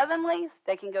in the heavenlies.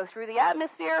 They can go through the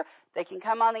atmosphere. They can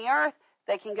come on the earth.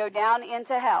 They can go down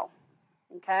into hell.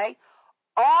 Okay?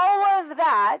 All of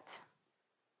that,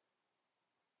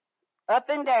 up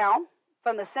and down,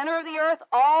 from the center of the earth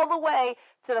all the way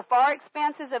to the far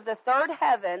expanses of the third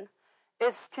heaven,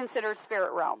 is considered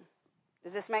spirit realm.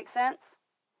 Does this make sense?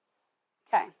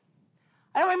 Okay.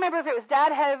 I don't remember if it was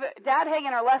Dad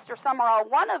Hagin or Lester Summerall.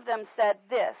 One of them said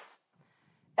this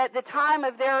at the time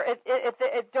of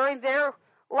during their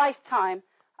lifetime.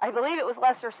 I believe it was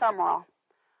Lester Summerall.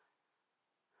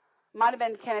 Might have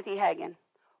been Kenneth E. Hagin.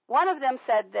 One of them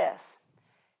said this.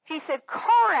 He said,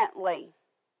 currently,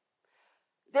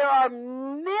 there are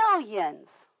millions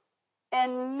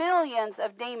and millions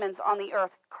of demons on the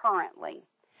earth currently.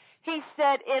 He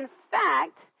said, in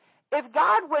fact, if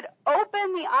God would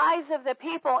open the eyes of the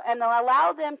people and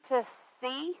allow them to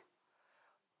see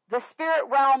the spirit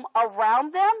realm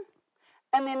around them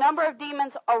and the number of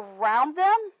demons around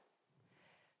them,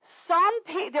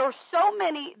 there are so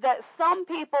many that some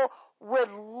people would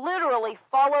literally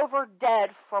fall over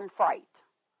dead from fright.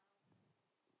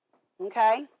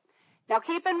 Okay? Now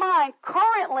keep in mind,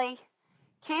 currently,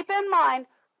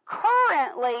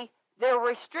 they're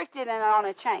restricted and on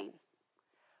a chain.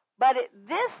 But at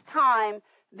this time,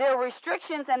 their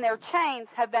restrictions and their chains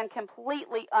have been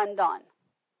completely undone.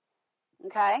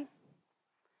 Okay?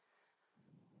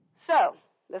 So,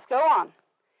 let's go on.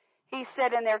 He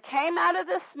said, and there came out of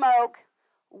the smoke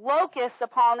locusts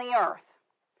upon the earth.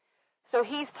 So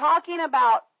he's talking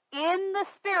about in the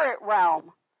spirit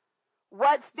realm,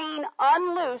 what's being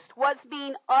unloosed, what's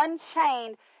being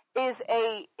unchained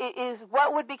is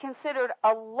what would be considered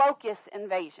a locust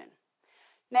invasion.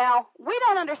 Now, we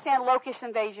don't understand locust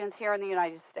invasions here in the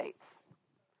United States.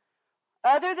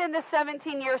 Other than the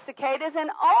 17-year cicadas, and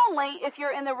only if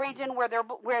you're in the region where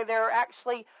they're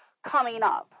actually coming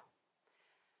up.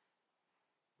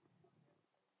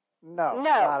 No,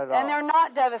 not at all. And they're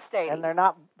not devastating. And they're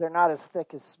not as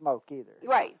thick as smoke either.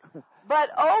 Right.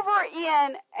 But over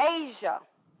in Asia,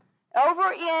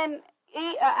 over in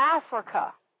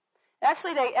Africa,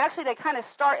 Actually, they kind of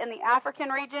start in the African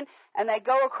region, and they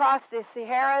go across the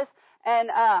Saharas and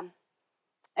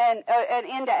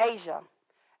into Asia.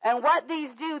 And what these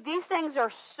do, these things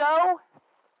are so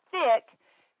thick,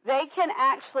 they can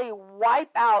actually wipe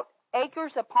out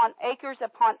acres upon acres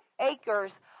upon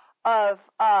acres of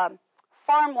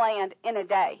farmland in a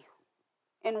day,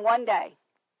 in one day.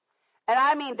 And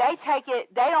I mean, they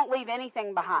don't leave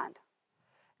anything behind.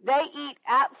 They eat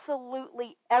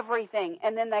absolutely everything,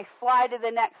 and then they fly to the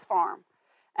next farm,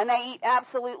 and they eat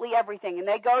absolutely everything, and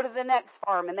they go to the next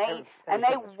farm, and they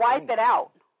wipe it out.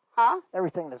 Huh?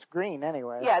 Everything that's green,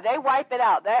 anyway. Yeah, they wipe it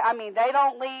out. They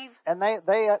don't leave. And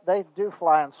they do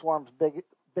fly in swarms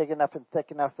big enough and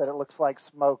thick enough that it looks like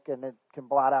smoke, and it can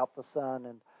blot out the sun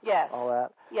and all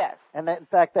that. Yes. And in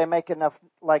fact, they make enough,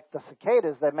 like the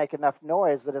cicadas, they make enough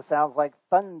noise that it sounds like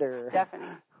thunder.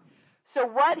 Definitely. So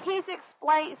what he's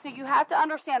explaining, so you have to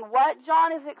understand what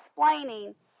John is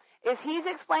explaining is he's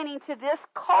explaining to this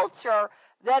culture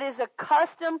that is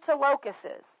accustomed to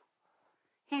locusts.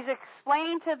 He's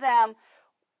explaining to them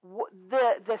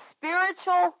the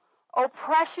spiritual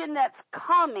oppression that's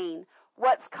coming.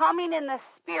 What's coming in the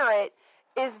spirit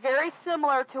is very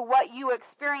similar to what you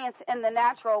experience in the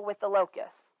natural with the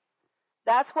locusts.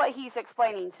 That's what he's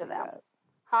explaining to them.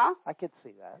 Huh? I could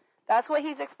see that. That's what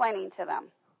he's explaining to them.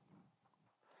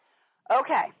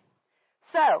 Okay.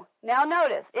 So, now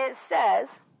notice, it says,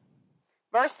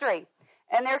 verse 3,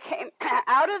 and there came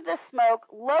out of the smoke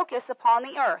locusts upon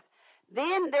the earth.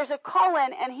 Then there's a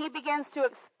colon, and he begins to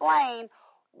explain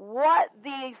what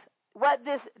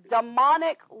this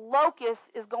demonic locust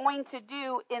is going to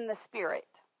do in the spirit.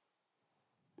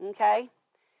 Okay?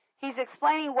 He's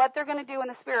explaining what they're going to do in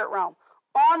the spirit realm.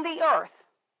 On the earth,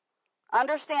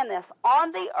 understand this,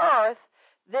 on the earth,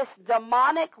 this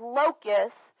demonic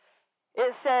locust,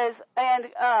 it says, and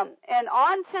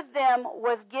unto them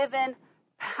was given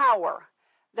power.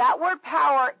 That word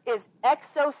power is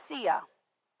exousia.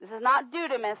 This is not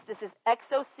dunamis, this is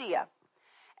exousia.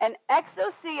 And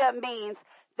exousia means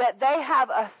that they have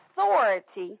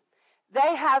authority,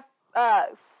 they have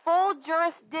full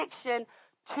jurisdiction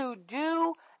to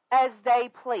do as they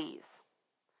please.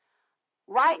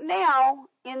 Right now,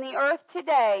 in the earth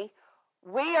today,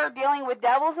 we are dealing with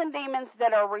devils and demons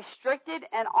that are restricted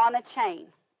and on a chain.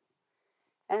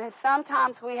 And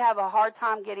sometimes we have a hard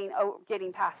time getting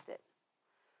past it.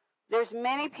 There's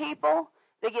many people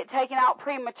that get taken out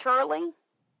prematurely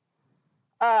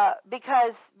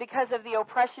because of the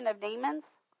oppression of demons.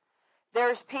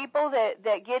 There's people that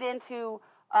get into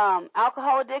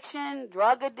alcohol addiction,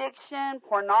 drug addiction,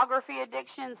 pornography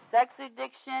addiction, sex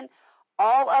addiction,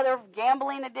 all other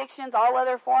gambling addictions, all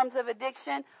other forms of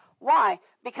addiction. Why?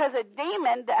 Because a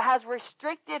demon that has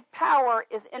restricted power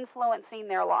is influencing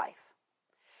their life.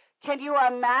 Can you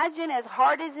imagine, as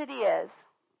hard as it is,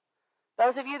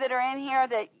 those of you that are in here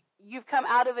that you've come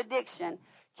out of addiction,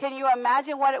 can you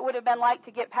imagine what it would have been like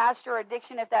to get past your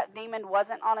addiction if that demon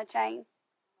wasn't on a chain?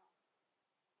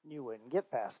 You wouldn't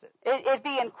get past it. It'd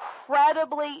be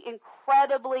incredibly,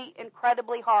 incredibly,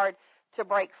 incredibly hard to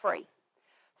break free.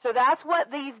 So that's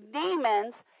what these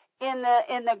demons in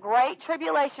the Great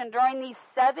Tribulation during these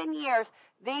 7 years,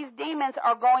 these demons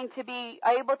are going to be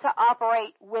able to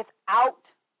operate without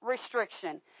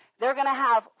restriction. They're going to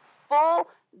have full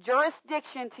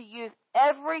jurisdiction to use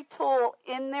every tool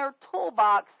in their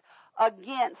toolbox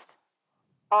against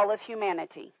all of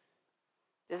humanity.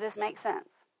 Does this make sense?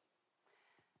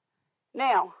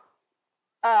 Now,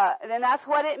 then that's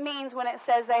what it means when it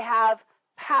says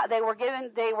they were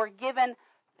given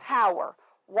power.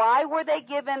 Why were they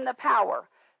given the power?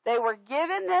 They were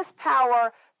given this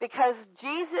power because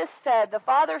Jesus said, the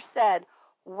Father said,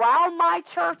 while my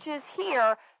church is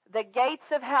here, the gates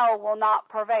of hell will not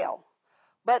prevail.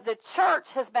 But the church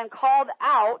has been called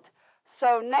out,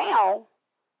 so now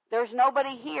there's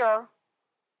nobody here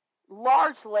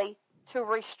largely to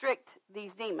restrict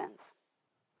these demons.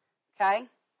 Okay?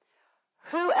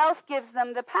 Who else gives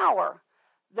them the power?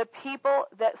 The people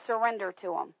that surrender to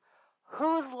them.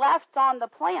 Who's left on the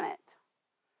planet?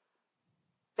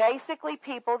 Basically,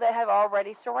 people that have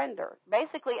already surrendered.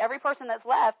 Basically, every person that's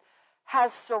left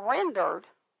has surrendered,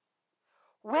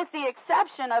 with the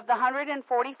exception of the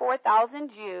 144,000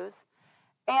 Jews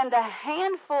and a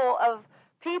handful of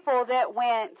people that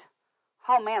went,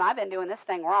 oh man, I've been doing this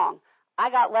thing wrong.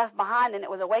 I got left behind and it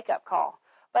was a wake-up call.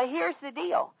 But here's the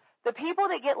deal. The people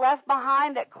that get left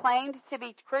behind that claimed to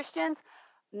be Christians,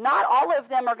 not all of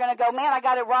them are going to go, man, I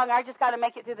got it wrong. I just got to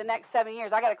make it through the next 7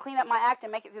 years. I got to clean up my act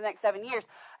and make it through the next 7 years.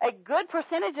 A good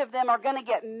percentage of them are going to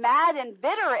get mad and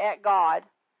bitter at God,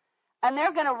 and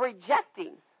they're going to reject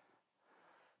Him.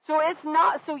 So it's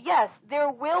not, so yes,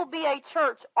 there will be a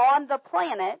church on the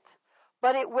planet,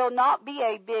 but it will not be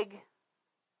a big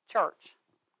church.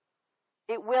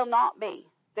 It will not be.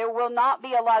 There will not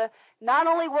be a lot of, not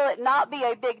only will it not be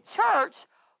a big church,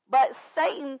 but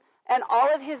Satan and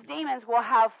all of his demons will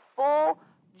have full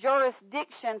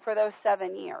jurisdiction for those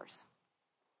 7 years.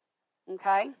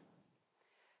 Okay?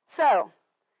 So,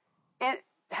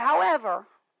 however,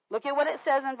 look at what it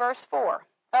says in verse 4.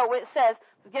 Oh, it says,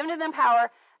 given to them power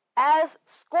as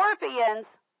scorpions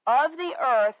of the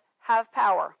earth have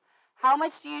power. How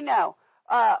much do you know?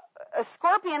 A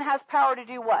scorpion has power to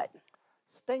do what?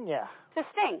 Sting you. To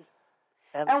sting.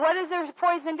 And what does their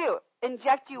poison do?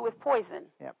 Inject you with poison.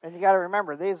 Yeah, and you got to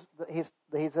remember, he's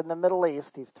in the Middle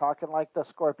East. He's talking like the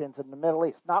scorpions in the Middle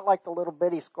East, not like the little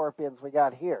bitty scorpions we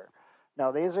got here.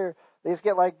 No, these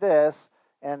get like this,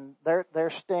 and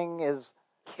their sting is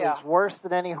worse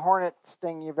than any hornet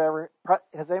sting you've ever.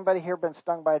 Has anybody here been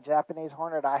stung by a Japanese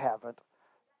hornet? I haven't.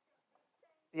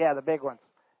 Yeah, the big ones.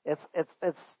 It's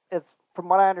from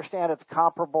what I understand, it's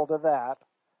comparable to that,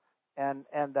 and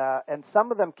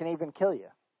some of them can even kill you.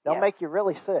 They'll make you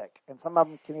really sick, and some of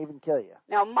them can even kill you.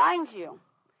 Now, mind you,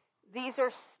 these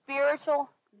are spiritual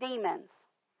demons,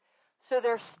 so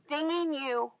they're stinging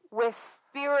you with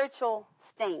spiritual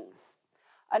stings.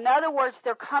 In other words,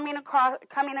 they're coming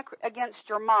against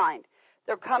your mind.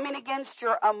 They're coming against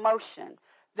your emotion.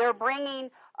 They're bringing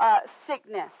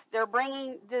sickness. They're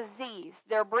bringing disease.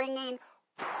 They're bringing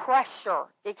pressure,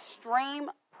 extreme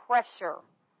pressure.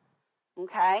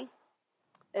 Okay?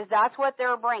 That's what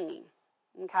they're bringing.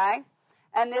 Okay?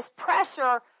 And this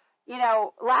pressure,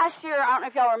 last year, I don't know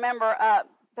if y'all remember,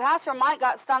 Pastor Mike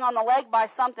got stung on the leg by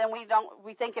something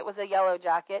we think it was a yellow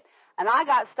jacket, and I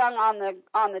got stung on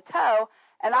the toe.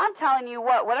 And I'm telling you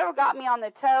whatever got me on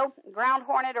the toe, ground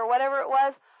hornet or whatever it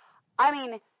was, I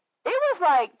mean, it was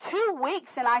like 2 weeks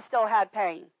and I still had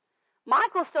pain.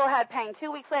 Michael still had pain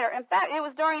 2 weeks later. In fact, it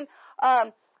was during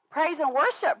praise and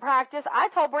worship practice. I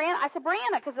told Brianna,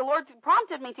 because the Lord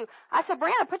prompted me to. I said,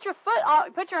 Brianna, put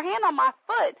your hand on my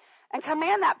foot and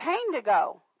command that pain to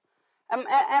go. And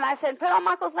I said, put on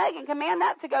Michael's leg and command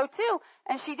that to go too.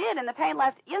 And she did, and the pain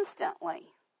left instantly.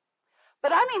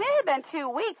 But I mean, it had been 2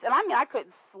 weeks, and I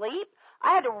couldn't sleep.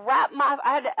 I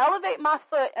had to elevate my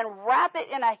foot and wrap it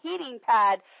in a heating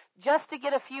pad just to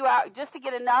get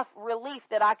enough relief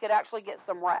that I could actually get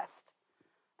some rest.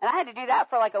 And I had to do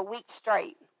that for like a week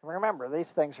straight. Remember, these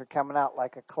things are coming out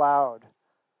like a cloud,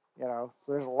 so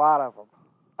there's a lot of them.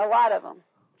 A lot of them,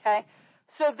 okay?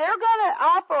 So they're going to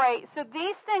operate, so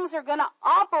these things are going to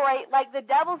operate like the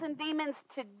devils and demons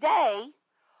today,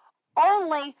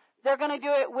 only they're going to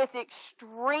do it with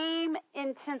extreme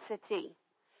intensity,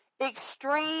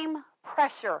 extreme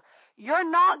pressure. You're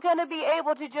not going to be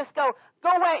able to just go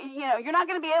away. You're not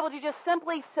going to be able to just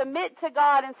simply submit to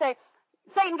God and say,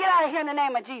 Satan, get out of here in the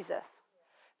name of Jesus.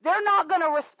 They're not going to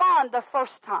respond the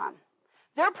first time.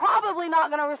 They're probably not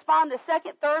going to respond the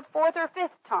second, third, fourth, or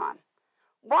fifth time.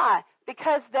 Why?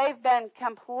 Because they've been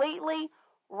completely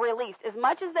released. As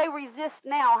much as they resist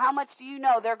now, how much do you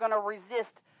know they're going to resist?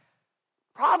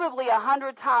 Probably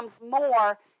 100 times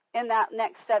more in that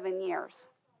next 7 years.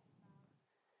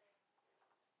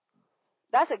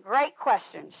 That's a great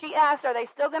question. She asked, are they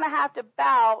still going to have to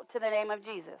bow to the name of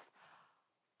Jesus?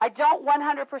 I don't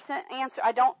 100% answer.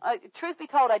 Truth be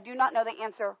told, I do not know the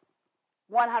answer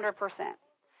 100%.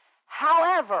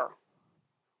 However,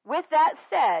 with that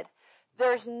said,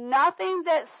 there's nothing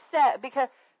that's said, because,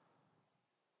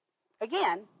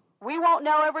 again, we won't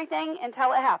know everything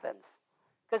until it happens.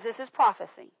 Because this is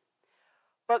prophecy.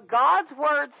 But God's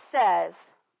word says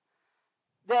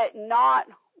that not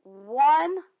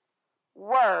one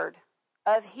word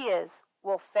of his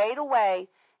will fade away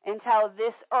until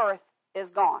this earth is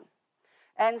gone.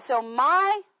 And so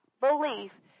my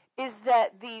belief is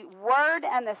that the word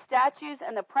and the statutes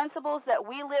and the principles that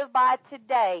we live by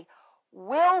today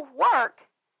will work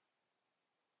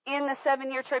in the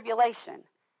 7-year tribulation.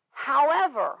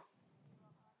 However,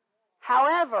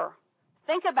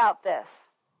 think about this.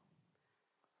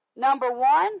 Number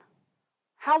one,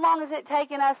 how long has it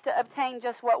taken us to obtain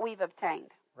just what we've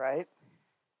obtained? Right.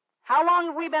 How long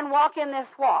have we been walking this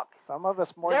walk? Some of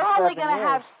us more They're than 7 years. They're only going to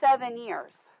have 7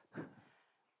 years.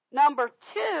 Number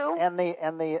two. And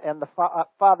the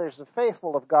fathers of faith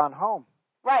will have gone home.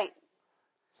 Right.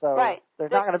 So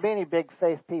there's not going to be any big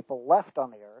faith people left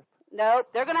on the earth. No,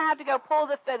 they're going to have to go pull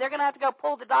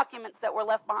the documents that were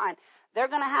left behind. They're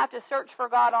going to have to search for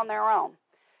God on their own.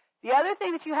 The other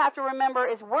thing that you have to remember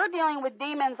is we're dealing with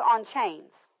demons on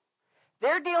chains.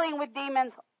 They're dealing with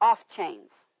demons off chains.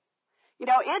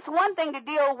 It's one thing to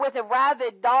deal with a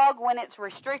rabid dog when it's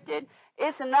restricted.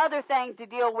 it's another thing to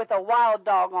deal with a wild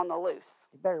dog on the loose.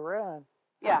 You better run.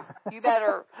 Yeah, you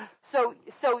better. So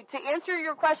to answer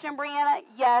your question, Brianna,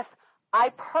 yes, I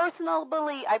personally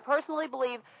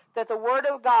believe that the Word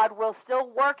of God will still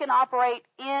work and operate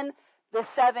in the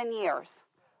 7 years.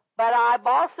 But I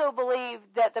also believe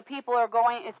that the people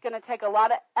it's going to take a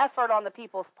lot of effort on the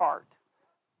people's part.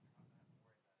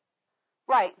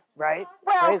 Right. Right.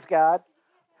 Well, praise God.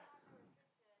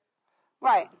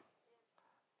 Right.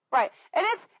 Right. And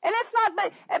it's not,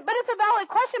 but it's a valid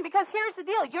question, because here's the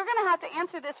deal. You're going to have to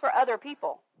answer this for other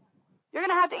people. You're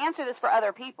going to have to answer this for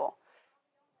other people.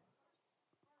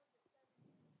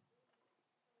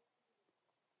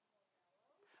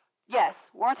 Yes,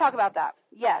 we're going to talk about that.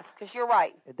 Yes, because you're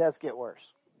right. It does get worse.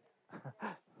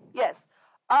 Yes.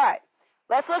 All right.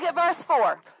 Let's look at verse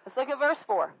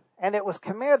 4. And it was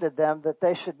commanded them that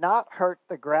they should not hurt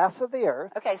the grass of the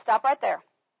earth. Okay, stop right there.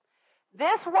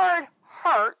 This word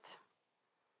hurt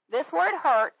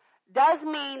does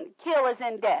mean kill as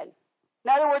in dead.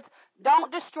 In other words,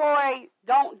 don't destroy,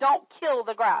 don't kill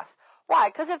the grass. Why?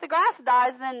 Because if the grass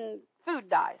dies, then food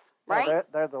dies, right? Well,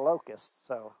 they're the locusts,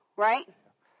 so. Right?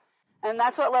 And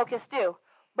that's what locusts do.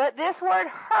 But this word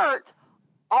hurt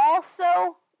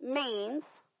also means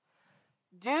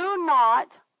do not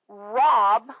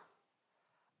rob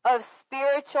of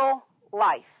spiritual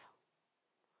life.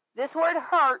 This word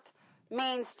hurt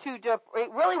means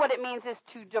really what it means is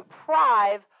to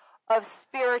deprive of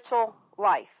spiritual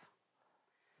life.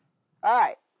 All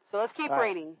right, so let's keep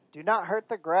reading. Do not hurt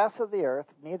the grass of the earth,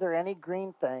 neither any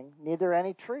green thing, neither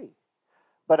any tree,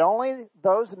 but only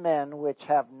those men which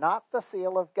have not the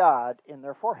seal of God in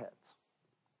their foreheads.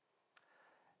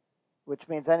 Which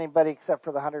means anybody except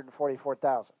for the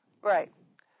 144,000. Right.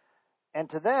 And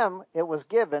to them it was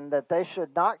given that they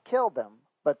should not kill them,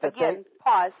 but that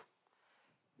pause.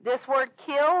 This word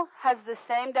kill has the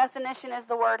same definition as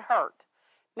the word hurt.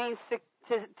 It means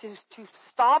to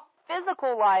stop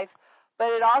physical life, but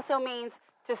it also means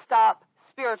to stop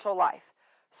spiritual life.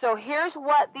 So here's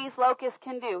what these locusts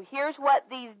can do. Here's what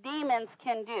these demons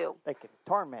can do. They can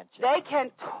torment you. They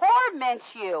can torment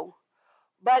you,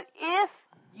 but if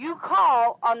you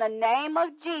call on the name of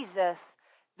Jesus,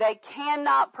 they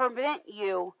cannot prevent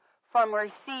you from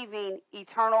receiving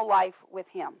eternal life with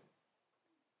Him.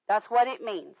 That's what it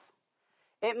means.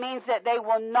 It means that they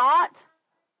will not,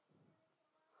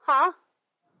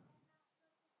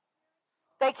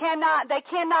 They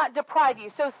cannot deprive you.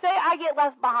 So say I get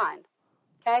left behind.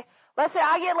 Okay? Let's say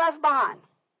I get left behind.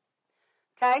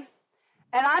 Okay?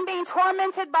 And I'm being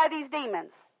tormented by these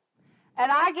demons. And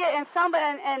I get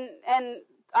and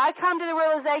I come to the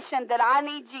realization that I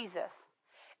need Jesus.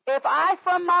 If I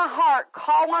from my heart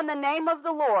call on the name of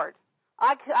the Lord,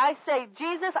 I say,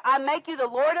 Jesus, I make you the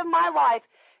Lord of my life,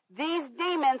 these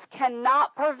demons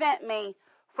cannot prevent me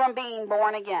from being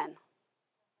born again.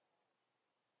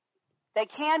 They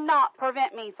cannot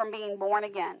prevent me from being born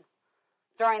again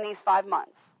during these 5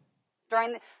 months.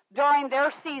 During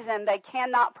their season, they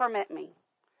cannot permit me.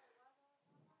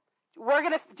 We're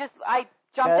going to I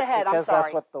jumped ahead, I'm sorry. Because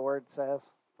that's what the word says,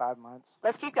 5 months.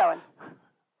 Let's keep going.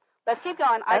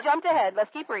 I jumped ahead.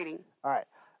 Let's keep reading. All right.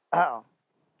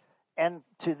 And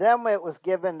to them it was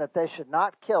given that they should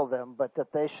not kill them, but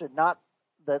that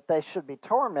they should be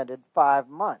tormented 5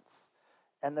 months.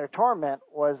 And their torment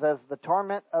was as the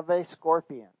torment of a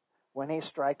scorpion when he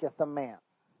striketh a man.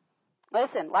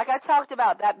 Listen, like I talked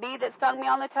about, that bee that stung me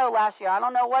on the toe last year, I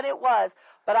don't know what it was,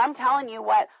 but I'm telling you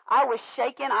what, I was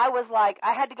shaking. I was like,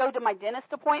 I had to go to my dentist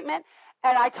appointment,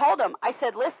 and I told him, I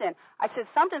said, listen,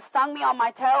 something stung me on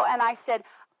my toe, and I said,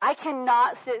 I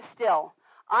cannot sit still.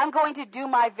 I'm going to do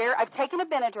I've taken a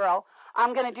Benadryl.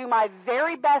 I'm going to do my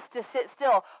very best to sit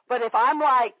still. But if I'm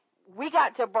like, we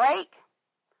got to break,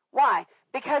 why?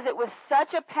 Because it was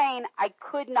such a pain, I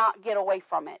could not get away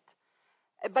from it.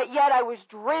 But yet I was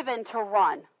driven to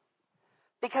run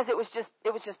because it was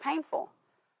just painful.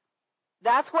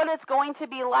 That's what it's going to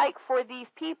be like for these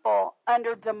people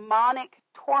under demonic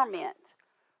torment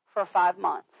for 5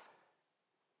 months.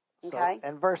 Okay? So,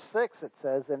 in verse 6 it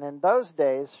says, and in those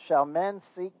days shall men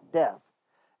seek death,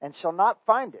 and shall not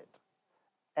find it,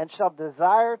 and shall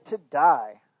desire to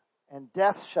die, and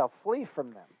death shall flee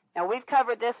from them. Now, we've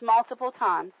covered this multiple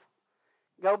times.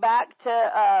 Go back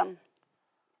to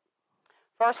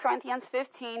 1 Corinthians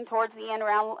 15, towards the end,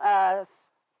 around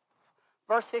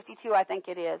verse 52, I think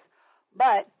it is.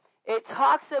 But it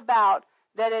talks about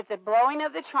that at the blowing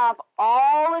of the trump,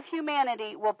 all of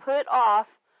humanity will put off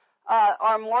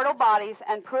our mortal bodies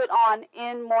and put on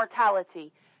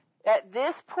immortality. At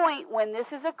this point, when this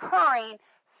is occurring,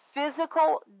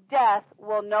 physical death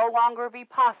will no longer be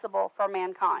possible for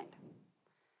mankind.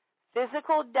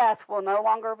 Physical death will no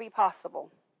longer be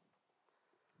possible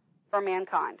for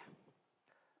mankind.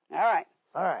 All right.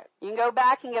 All right. You can go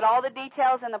back and get all the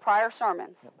details in the prior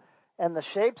sermons. And the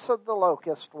shapes of the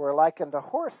locust were like unto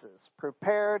horses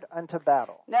prepared unto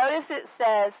battle. Notice it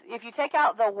says, if you take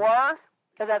out the were,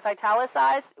 because that's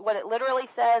italicized, what it literally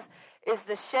says is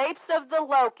the shapes of the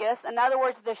locust. In other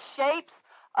words, the shapes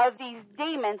of these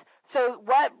demons. So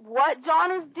what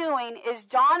John is doing is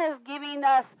John is giving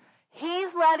us, he's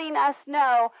letting us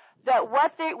know that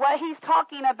what he's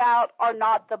talking about are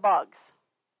not the bugs.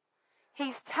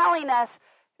 He's telling us,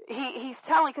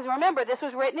 because remember, this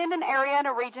was written in an area and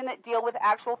a region that deal with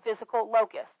actual physical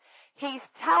locusts. He's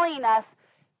telling us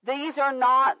these are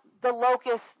not the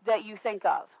locusts that you think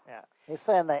of. Yeah. He's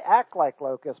saying they act like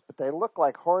locusts, but they look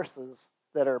like horses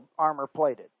that are armor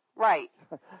plated. Right.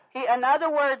 In other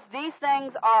words, these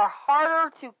things are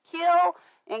harder to kill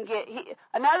and get.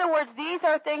 In other words, these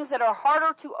are things that are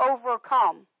harder to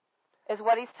overcome, is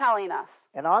what he's telling us.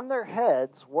 And on their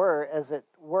heads were, as it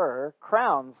were,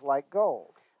 crowns like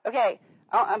gold. Okay,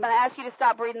 I'm going to ask you to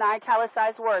stop reading the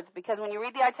italicized words, because when you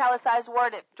read the italicized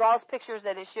word, it draws pictures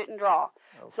that it shouldn't draw.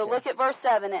 Okay. So look at verse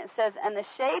 7. It says, and the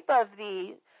shape of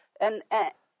the, and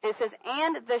it says,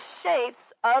 and the shapes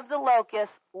of the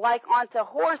locusts like unto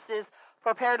horses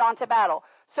prepared unto battle.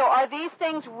 So are these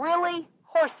things really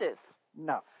horses?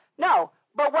 No. No.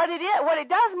 But what it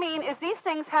does mean is these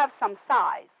things have some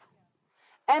size.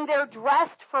 And they're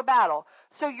dressed for battle.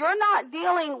 So you're not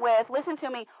dealing with, listen to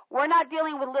me, we're not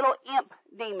dealing with little imp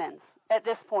demons at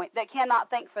this point that cannot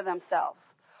think for themselves.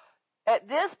 At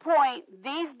this point,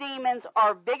 these demons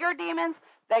are bigger demons.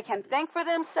 They can think for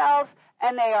themselves,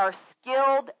 and they are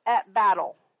skilled at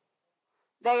battle.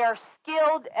 They are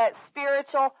skilled at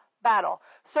spiritual battle.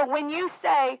 So when you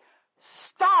say,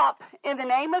 stop in the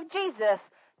name of Jesus,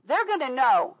 they're going to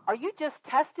know, are you just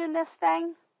testing this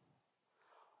thing?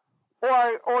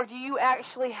 Or do you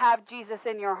actually have Jesus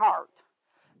in your heart?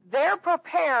 They're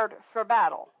prepared for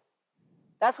battle.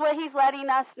 That's what he's letting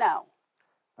us know.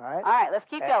 All right. All right, let's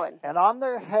keep going. And on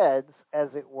their heads,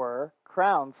 as it were,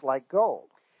 crowns like gold.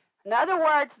 In other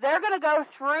words, they're going to go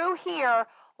through here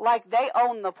like they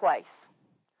own the place.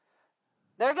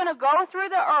 They're going to go through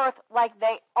the earth like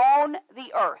they own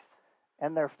the earth.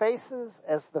 And their faces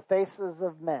as the faces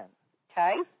of men.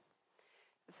 Okay.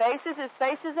 Faces is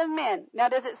faces of men. Now,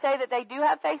 does it say that they do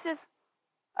have faces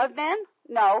of men?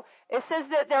 No. It says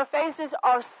that their faces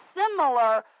are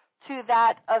similar to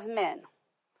that of men.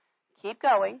 Keep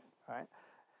going. All right.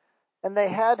 And they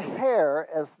had hair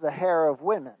as the hair of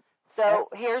women. So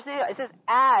it says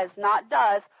as, not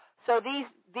does. So these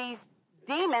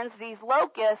demons, these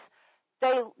locusts,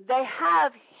 they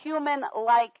have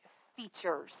human-like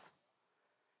features.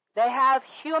 They have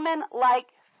human-like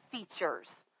features.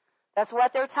 That's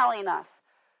what they're telling us.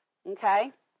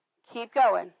 Okay? Keep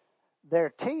going. Their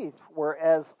teeth were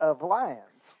as of lions.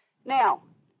 Now,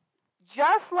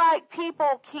 just like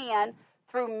people can,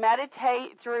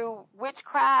 through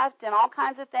witchcraft and all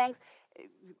kinds of things,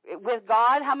 with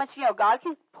God, how much, God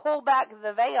can pull back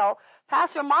the veil.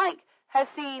 Pastor Mike has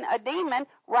seen a demon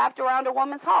wrapped around a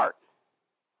woman's heart.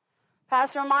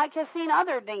 Pastor Mike has seen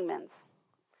other demons.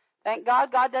 Thank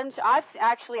God, God doesn't. I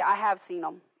have seen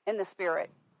them in the spirit.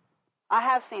 I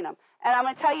have seen them. And I'm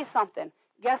going to tell you something.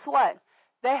 Guess what?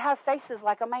 They have faces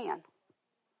like a man.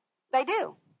 They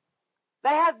do.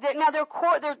 They're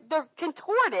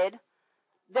contorted.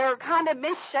 They're kind of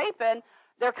misshapen.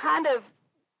 They're kind of,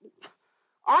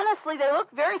 honestly, they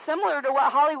look very similar to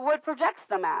what Hollywood projects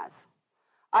them as.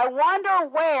 I wonder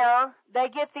where they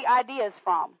get the ideas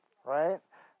from. Right.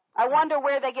 I wonder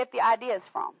where they get the ideas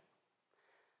from.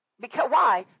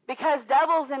 Why? Because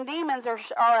devils and demons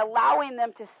are allowing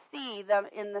them to see them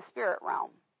in the spirit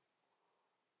realm.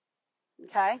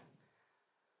 Okay?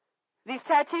 These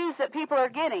tattoos that people are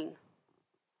getting,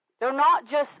 they're not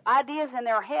just ideas in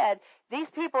their head. These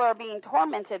people are being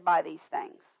tormented by these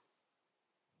things.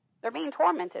 They're being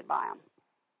tormented by them.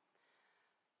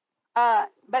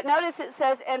 But notice it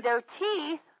says, and their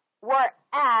teeth were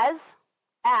as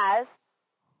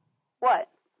what?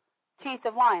 Teeth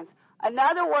of lions. In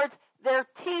other words, their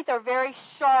teeth are very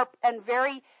sharp and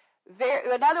very,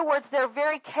 in other words, they're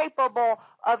very capable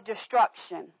of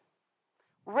destruction.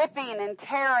 Ripping and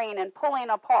tearing and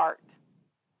pulling apart.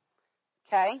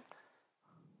 Okay?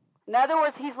 In other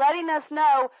words, he's letting us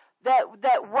know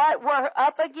that what we're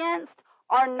up against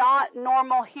are not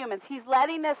normal humans. He's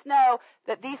letting us know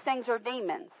that these things are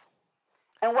demons.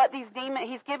 And what these demons,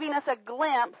 he's giving us a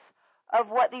glimpse of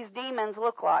what these demons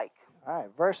look like. All right,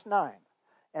 verse 9.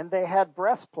 And they had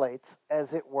breastplates,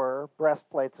 as it were,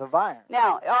 breastplates of iron.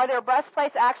 Now, are their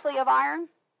breastplates actually of iron?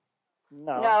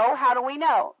 No. No. How do we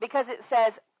know? Because it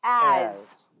says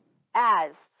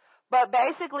as. But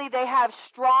basically, they have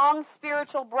strong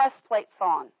spiritual breastplates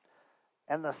on.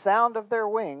 And the sound of their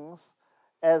wings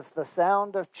as the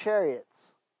sound of chariots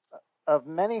of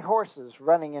many horses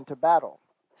running into battle.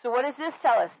 So what does this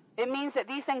tell us? It means that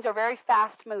these things are very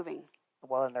fast moving.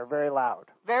 Well, and they're very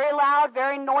loud. Very loud,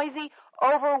 very noisy,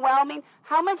 overwhelming.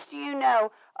 How much do you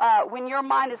know when your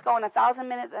mind is going 1,000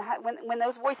 minutes, when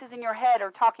those voices in your head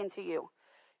are talking to you?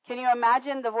 Can you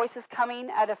imagine the voices coming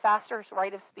at a faster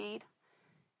rate of speed?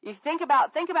 You think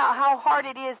about how hard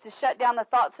it is to shut down the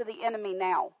thoughts of the enemy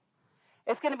now.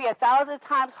 It's going to be 1,000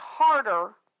 times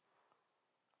harder.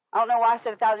 I don't know why I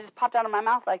said 1,000. It just popped out of my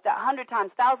mouth like that. 100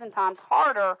 times, 1,000 times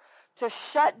harder to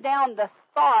shut down the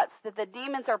thoughts that the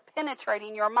demons are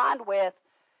penetrating your mind with.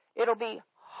 It'll be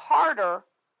harder.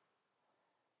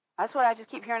 That's what I just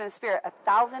keep hearing in the Spirit.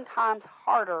 1,000 times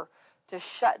harder to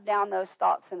shut down those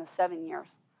thoughts in the 7 years.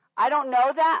 I don't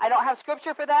know that. I don't have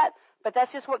scripture for that, but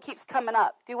that's just what keeps coming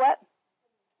up. Do what?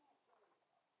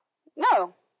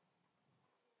 No.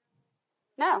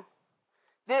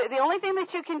 The only thing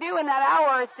that you can do in that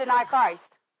hour is deny Christ.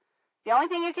 The only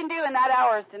thing you can do in that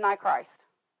hour is deny Christ.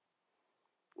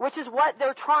 Which is what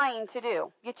they're trying to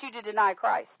do. Get you to deny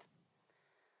Christ.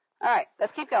 All right,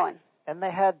 let's keep going. And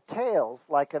they had tails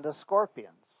like unto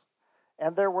scorpions,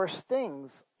 and there were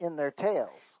stings in their tails.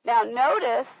 Now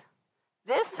notice,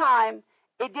 this time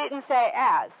it didn't say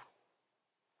as.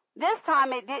 This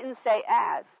time it didn't say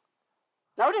as.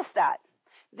 Notice that.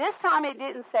 This time it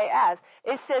didn't say as.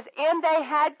 It says, and they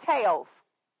had tails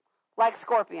like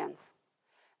scorpions.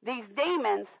 These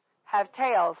demons have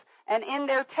tails, and in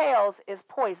their tails is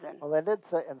poison. Well, they did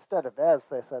say, instead of as,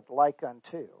 they said like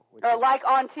unto. Or like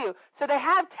unto. So they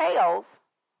have tails.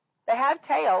 They have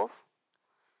tails.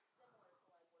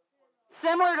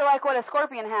 Similar to like what a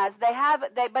scorpion has.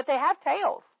 But they have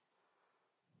tails.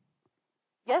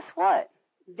 Guess what?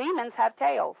 Demons have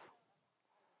tails.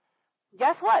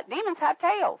 Guess what? Demons have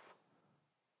tails.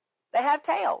 They have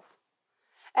tails.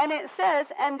 And it says,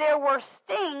 and there were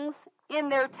stings in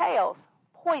their tails.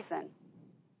 Poison.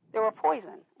 There were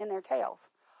poison in their tails.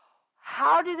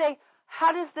 How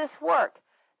does this work?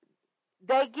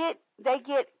 They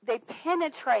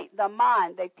penetrate the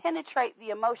mind. They penetrate the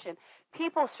emotion.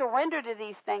 People surrender to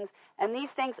these things, and these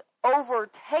things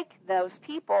overtake those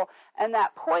people, and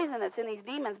that poison that's in these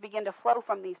demons begin to flow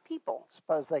from these people.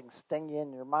 Suppose they can sting you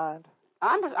in your mind?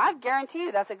 I guarantee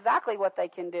you that's exactly what they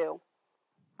can do.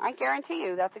 I guarantee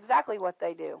you that's exactly what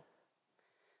they do.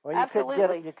 Well,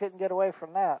 Absolutely. You couldn't get away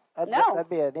from that. No.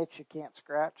 That'd be an itch you can't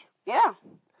scratch. Yeah.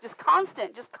 Just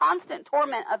constant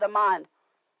torment of the mind.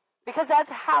 Because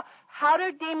that's how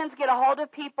do demons get a hold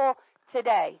of people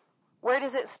today? Where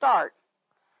does it start?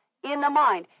 In the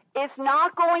mind. It's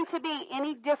not going to be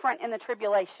any different in the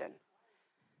tribulation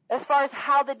as far as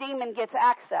how the demon gets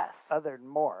access. Other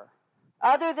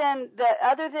than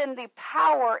the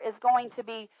power is going to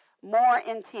be more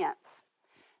intense.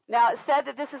 Now, it said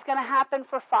that this is going to happen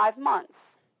for 5 months.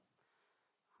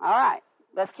 All right,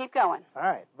 let's keep going. All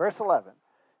right, verse 11.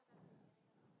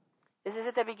 This is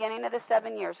at the beginning of the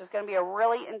 7 years. It's going to be a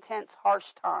really intense, harsh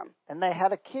time. And they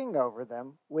had a king over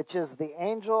them, which is the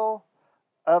angel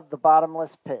of the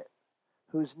bottomless pit,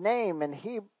 whose name in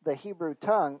the Hebrew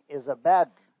tongue is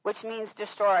Abaddon. Which means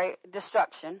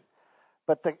destruction.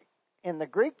 But in the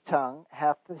Greek tongue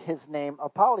hath his name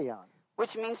Apollyon.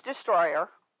 Which means destroyer.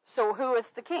 So who is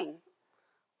the king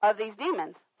of these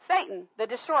demons? Satan, the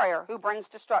destroyer, who brings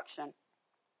destruction.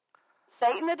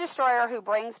 Satan, the destroyer, who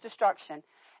brings destruction.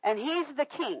 And he's the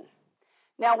king.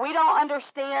 Now, we don't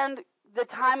understand the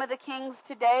time of the kings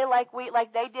today like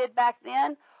they did back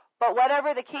then, but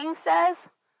whatever the king says,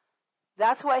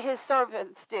 that's what his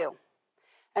servants do.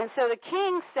 And so the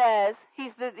king says he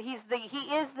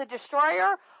is the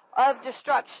destroyer of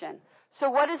destruction. So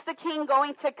what is the king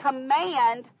going to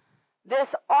command this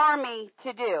army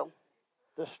to do?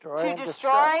 Destroy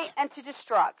and to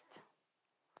destruct.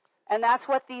 And that's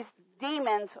what these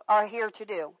demons are here to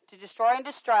do, to destroy and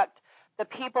destruct the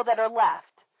people that are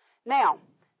left. Now,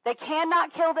 they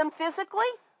cannot kill them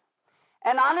physically,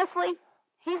 and honestly,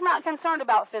 he's not concerned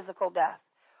about physical death.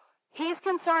 He's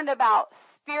concerned about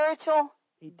spiritual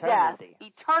death,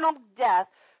 eternal death.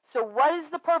 So what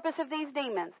is the purpose of these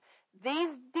demons? These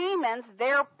demons,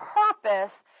 their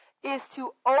purpose is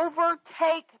to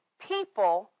overtake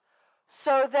people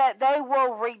so that they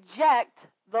will reject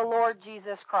the Lord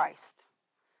Jesus Christ.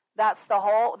 That's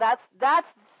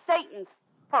Satan's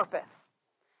purpose.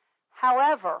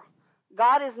 However,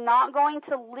 God is not going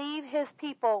to leave his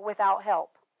people without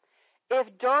help. If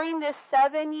during this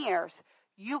 7 years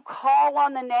you call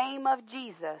on the name of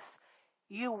Jesus,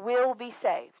 you will be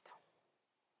saved.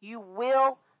 You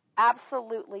will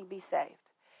absolutely be saved,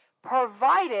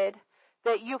 provided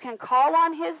that you can call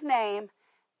on His name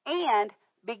and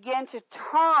begin to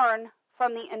turn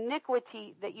from the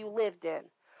iniquity that you lived in,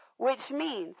 which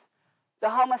means the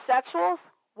homosexuals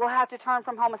will have to turn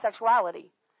from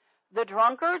homosexuality. The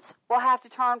drunkards will have to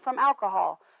turn from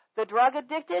alcohol. The drug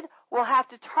addicted will have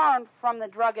to turn from the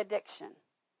drug addiction.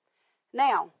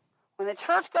 Now, when the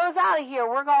church goes out of here,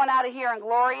 we're going out of here in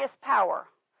glorious power.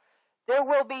 There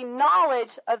will be knowledge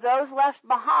of those left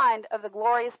behind of the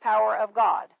glorious power of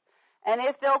God. And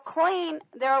if they'll clean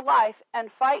their life and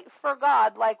fight for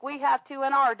God like we have to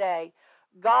in our day,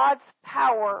 God's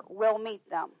power will meet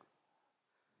them.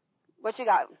 What you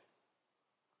got?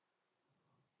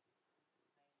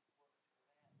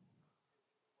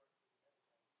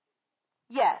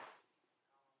 Yes.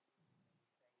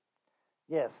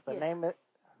 Yes, the name it.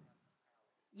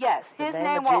 Yes, His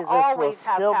name will always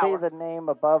have power. Still be the name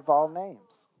above all names.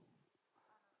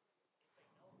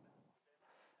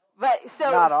 But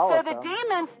Not all of the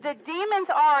them.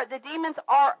 the demons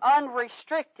are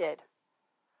unrestricted.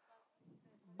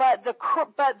 But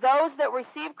those that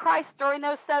receive Christ during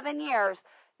those 7 years,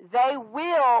 they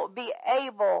will be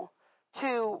able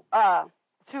to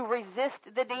resist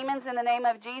the demons in the name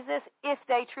of Jesus if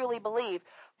they truly believe.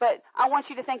 But I want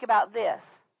you to think about this.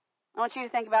 I want you to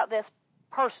think about this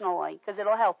personally, because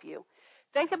it'll help you.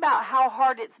 Think about how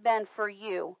hard it's been for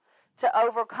you to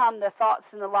overcome the thoughts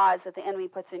and the lies that the enemy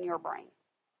puts in your brain.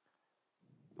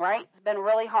 Right? It's been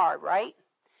really hard, right?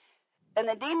 And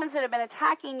the demons that have been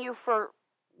attacking you for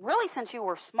really since you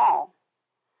were small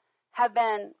have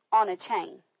been on a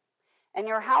chain. And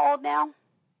you're how old now?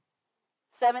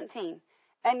 17.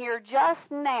 And you're just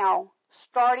now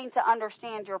starting to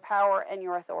understand your power and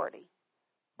your authority.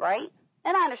 Right?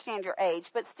 And I understand your age,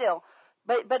 but still.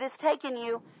 But it's taken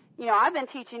you, I've been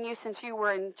teaching you since you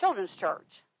were in children's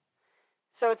church.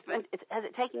 So has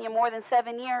it taken you more than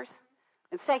 7 years?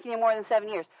 It's taken you more than 7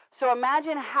 years. So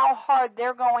imagine how hard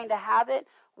they're going to have it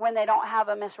when they don't have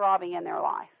a Miss Robbie in their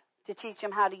life to teach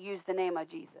them how to use the name of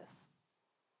Jesus.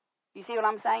 You see what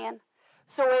I'm saying?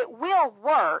 So it will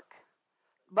work,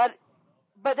 but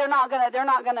they're not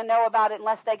gonna know about it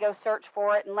unless they go search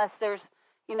for it, unless there's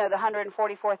the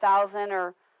 144,000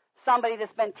 or somebody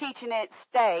that's been teaching it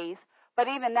stays. But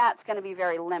even that's going to be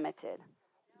very limited.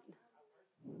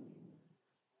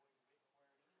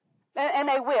 And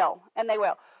they will.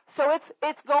 So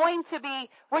it's going to be,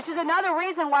 which is another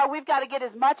reason why we've got to get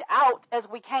as much out as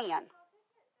we can.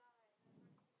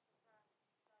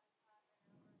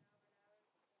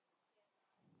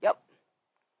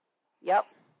 Yep.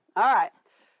 All right.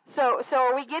 So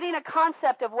are we getting a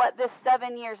concept of what this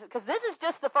 7 years, because this is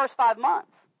just the first 5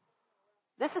 months.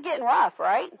 This is getting rough,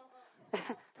 right?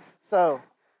 So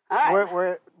all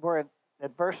right. we're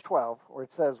at verse 12, where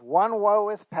it says, "One woe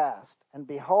is past, and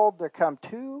behold, there come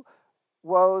 2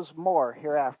 woes more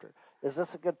hereafter." Is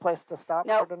this a good place to stop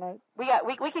for tonight? We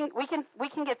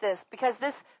can get this, because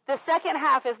the second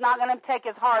half is not going to take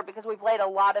as hard because we've laid a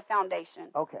lot of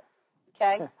foundation. Okay.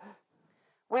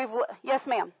 Yes,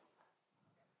 ma'am.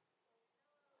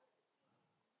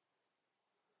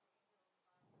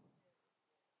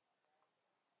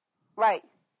 Right.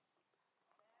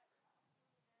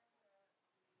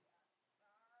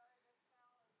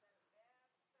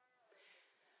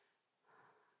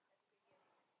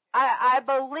 I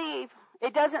believe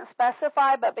it doesn't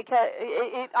specify, but because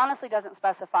it honestly doesn't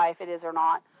specify if it is or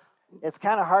not. It's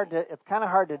kind of hard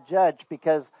to judge,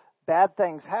 because bad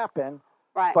things happen,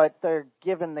 right? But they're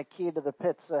given the key to the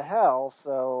pits of hell.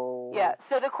 So yeah.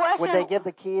 So the question, would they give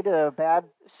the key to a bad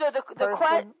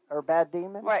person or bad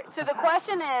demon? Right. So the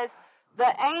question is,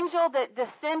 the angel that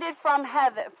descended from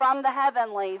the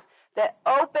heavenlies, that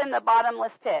opened the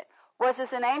bottomless pit, was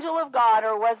this an angel of God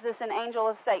or was this an angel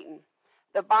of Satan?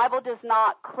 The Bible does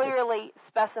not clearly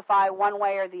specify one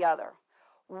way or the other.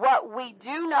 What we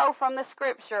do know from the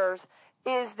scriptures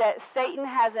is that Satan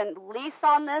has a lease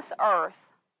on this earth,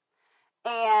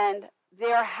 and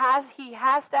he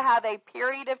has to have a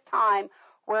period of time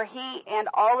where he and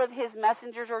all of his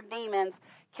messengers or demons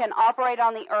can operate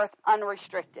on the earth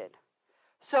unrestricted.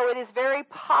 So it is very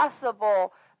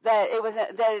possible that it was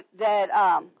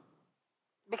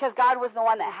because God was the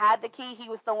one that had the key, He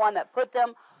was the one that put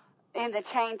them in the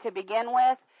chain to begin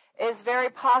with. It's very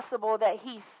possible that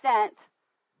He sent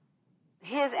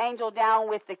His angel down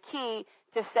with the key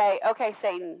to say, "Okay,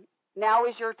 Satan, now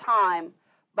is your time,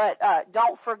 but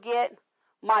don't forget,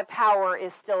 my power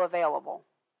is still available."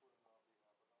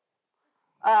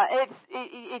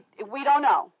 We don't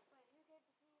know.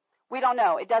 We don't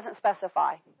know. It doesn't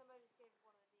specify.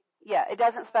 Yeah, it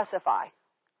doesn't specify.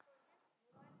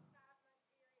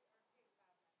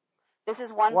 This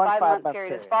is one 5-month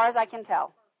period, as far as I can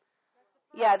tell.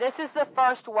 Yeah, this is the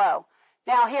first woe.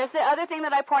 Now, here's the other thing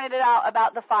that I pointed out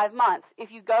about the 5 months.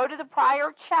 If you go to the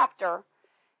prior chapter,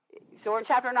 so we're in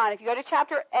chapter 9. If you go to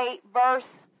chapter 8, verse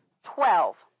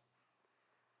 12.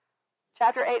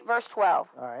 Chapter 8, verse 12.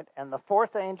 All right. And the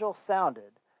fourth angel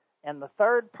sounded, and the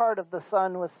third part of the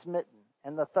sun was smitten,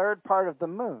 and the third part of the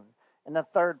moon, and the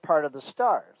third part of the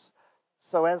stars.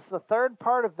 So as the third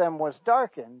part of them was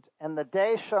darkened, and the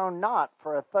day shone not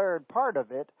for a third part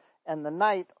of it, and the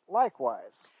night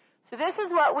likewise. So this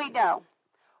is what we know.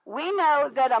 We know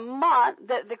that a month,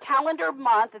 that the calendar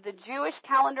month, that the Jewish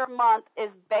calendar month is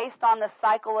based on the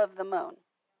cycle of the moon.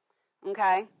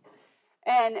 Okay?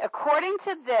 And according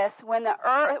to this, when the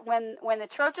earth, when the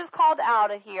church is called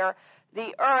out of here,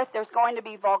 the earth, there's going to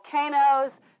be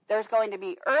volcanoes, there's going to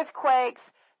be earthquakes,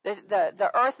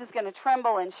 the earth is going to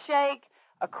tremble and shake.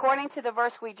 According to the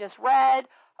verse we just read,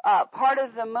 part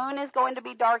of the moon is going to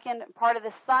be darkened, part of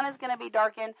the sun is going to be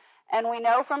darkened, and we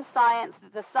know from science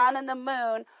that the sun and the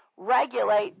moon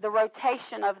regulate the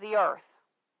rotation of the earth.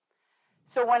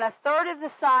 So when a third of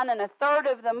the sun and a third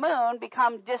of the moon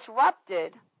become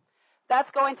disrupted, that's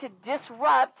going to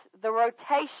disrupt the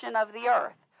rotation of the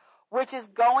earth, which is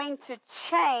going to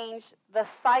change the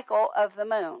cycle of the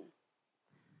moon.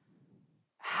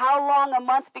 How long a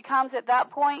month becomes at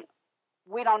that point,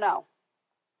 we don't know.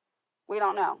 We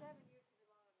don't know.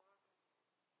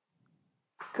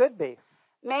 Could be.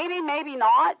 Maybe, maybe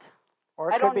not.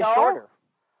 Or it could be shorter.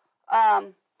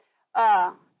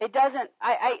 It doesn't,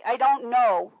 I don't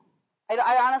know.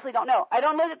 I honestly don't know. I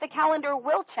don't know that the calendar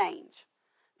will change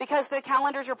because the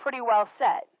calendars are pretty well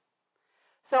set.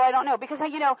 So I don't know. Because,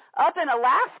 you know, up in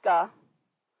Alaska,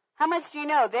 how much do you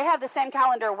know? They have the same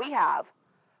calendar we have.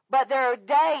 But their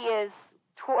day is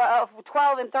 12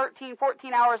 and 13,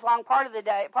 14 hours long part of the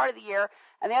day, part of the year.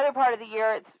 And the other part of the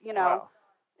year, it's, you know, wow.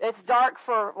 It's dark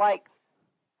for like.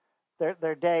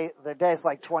 Their day is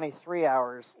like 23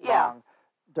 hours long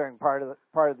during part of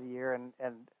the year, and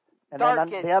then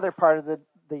the other part of the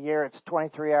year it's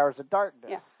 23 hours of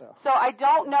darkness. Yeah. So I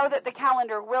don't know that the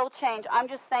calendar will change. I'm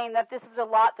just saying that this is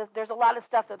there's a lot of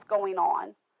stuff that's going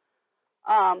on.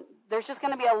 There's just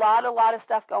going to be a lot of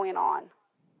stuff going on.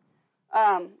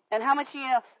 And how much you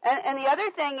know? And the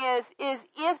other thing is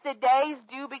if the days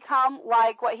do become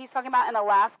like what he's talking about in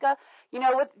Alaska,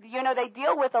 they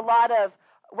deal with a lot of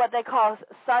what they call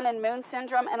sun and moon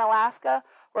syndrome in Alaska,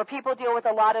 where people deal with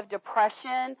a lot of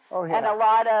depression and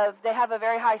they have a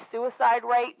very high suicide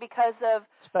rate because of,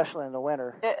 especially in the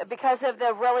winter, because of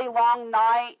the really long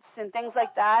nights and things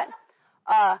like that.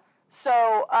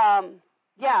 So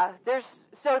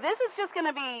this is just going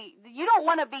to be, you don't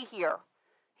want to be here.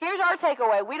 Here's our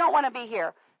takeaway. We don't want to be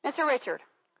here. Mr. Richard.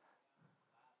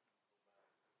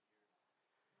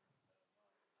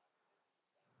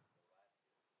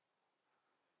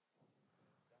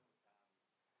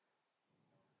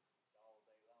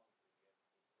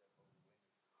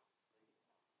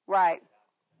 Right.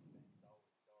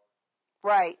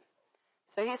 Right.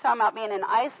 So he's talking about being in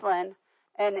Iceland,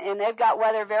 and they've got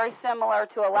weather very similar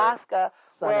to Alaska,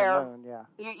 where moon,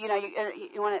 you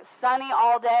when it's sunny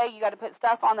all day, you got to put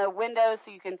stuff on the windows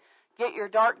so you can get your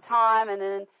dark time, and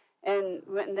then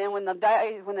when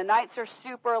the nights are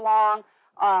super long,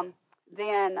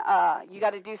 then you got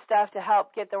to do stuff to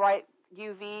help get the right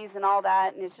UVs and all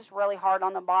that, and it's just really hard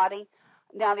on the body.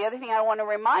 Now, the other thing I want to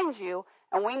remind you,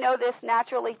 and we know this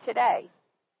naturally today,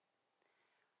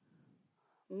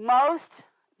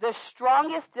 the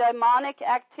strongest demonic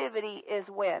activity is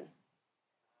when?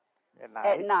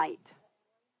 At night.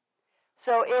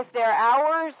 So if their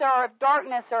hours of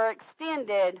darkness are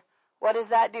extended, what does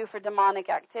that do for demonic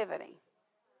activity?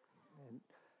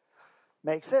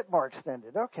 Makes it more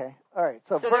extended. Okay. All right.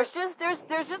 So there's just going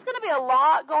to be a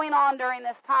lot going on during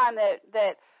this time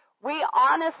that we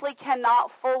honestly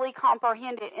cannot fully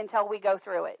comprehend it until we go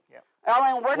through it. Yeah.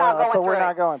 And we're not going through it.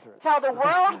 Until the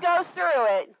world goes through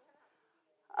it.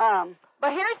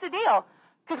 But here's the deal.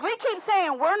 Because we keep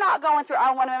saying we're not going through.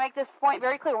 I want to make this point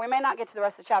very clear. We may not get to the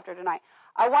rest of the chapter tonight.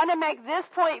 I want to make this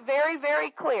point very,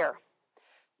 very clear.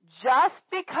 Just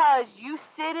because you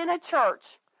sit in a church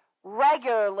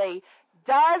regularly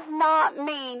does not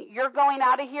mean you're going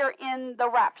out of here in the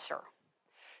rapture.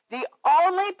 The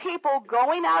only people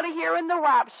going out of here in the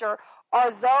rapture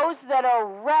are those that are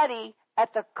ready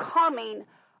at the coming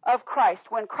of Christ.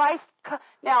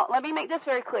 Now, let me make this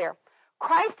very clear.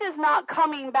 Christ is not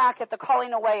coming back at the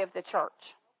calling away of the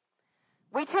church.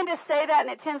 We tend to say that, and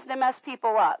it tends to mess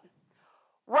people up.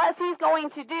 What he's going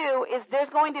to do is he's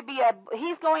going to appear.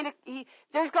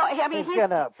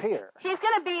 He's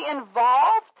going to be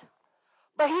involved,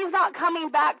 But he's not coming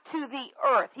back to the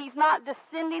earth. He's not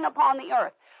descending upon the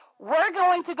earth. We're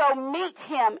going to go meet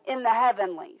him in the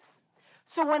heavenlies.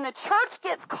 So when the church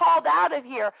gets called out of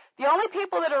here, the only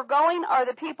people that are going are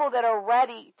the people that are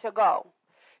ready to go.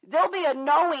 There'll be a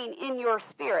knowing in your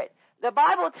spirit. The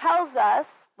Bible tells us,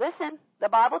 listen, the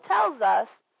Bible tells us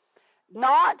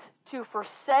not to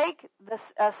forsake the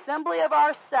assembly of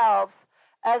ourselves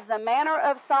as the manner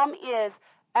of some is,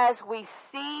 as we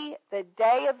see the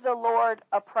day of the Lord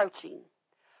approaching.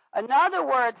 In other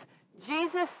words,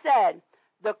 Jesus said,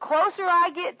 the closer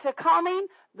I get to coming,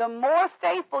 the more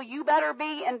faithful you better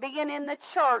be in being in the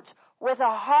church with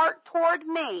a heart toward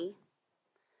me,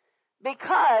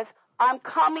 because I'm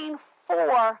coming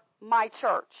for my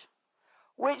church.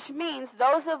 Which means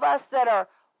those of us that are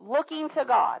looking to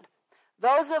God,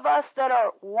 those of us that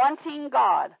are wanting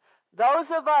God, those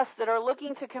of us that are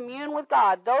looking to commune with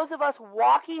God, those of us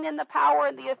walking in the power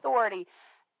and the authority,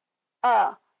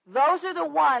 those are the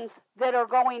ones that are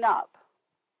going up.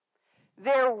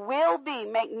 There will be,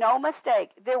 make no mistake,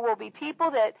 there will be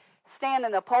people that stand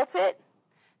in the pulpit.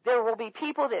 There will be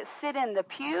people that sit in the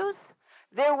pews.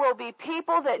 There will be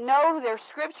people that know their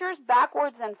scriptures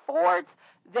backwards and forwards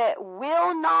that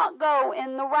will not go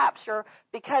in the rapture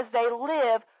because they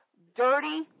live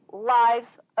dirty lives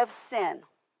of sin.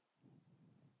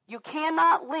 You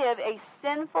cannot live a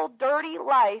sinful, dirty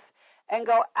life and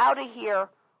go out of here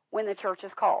when the church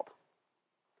is called.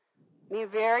 Be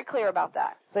very clear about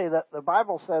that. See, the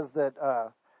Bible says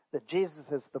that Jesus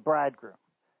is the bridegroom,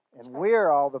 and we're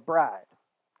all the bride.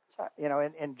 Right. You know,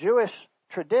 in Jewish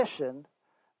tradition,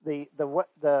 when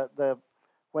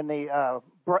the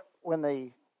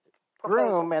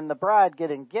groom and the bride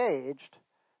get engaged,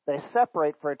 they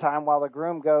separate for a time while the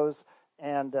groom goes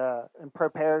and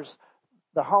prepares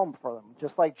the home for them,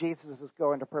 just like Jesus is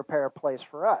going to prepare a place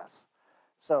for us.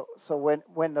 So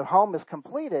when the home is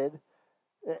completed,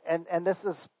 and this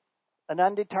is an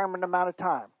undetermined amount of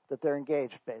time that they're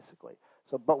engaged, basically.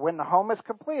 So, but when the home is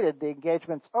completed, the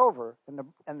engagement's over, and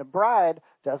the bride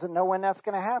doesn't know when that's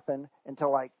going to happen until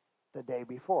like the day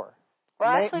before. Well,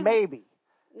 actually, maybe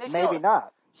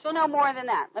not. She'll know more than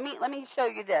that. Let me show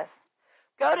you this.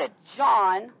 Go to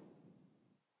John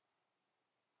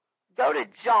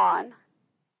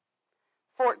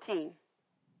 14.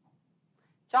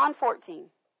 John 14.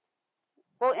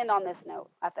 We'll end on this note,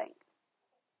 I think.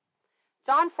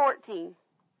 John 14.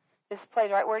 This plays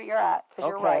right where you're at, because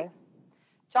you're right.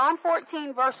 John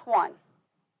 14, verse 1.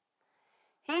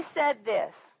 He said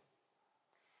this.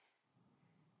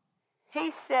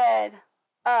 He said,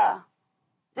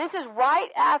 this is right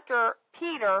after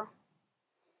Peter.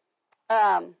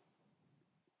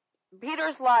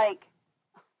 Peter's like,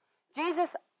 Jesus,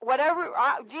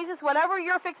 whatever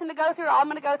you're fixing to go through, I'm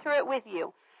going to go through it with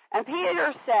you. And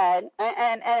Peter said,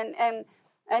 and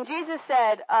Jesus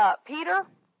said, Peter,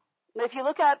 if you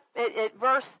look up at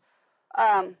verse,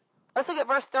 let's look at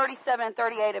verse 37 and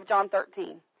 38 of John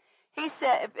 13. It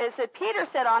said, Peter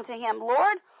said unto him,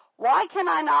 Lord, why can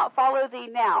I not follow thee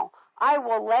now? I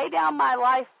will lay down my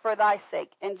life for thy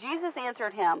sake. And Jesus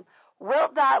answered him,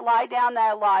 wilt thou lie down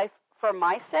thy life for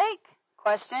my sake?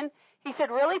 Question. He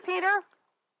said, really, Peter?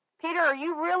 Peter, are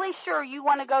you really sure you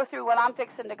want to go through what I'm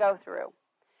fixing to go through?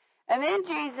 And then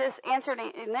Jesus answered,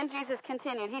 and then Jesus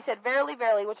continued. He said, verily,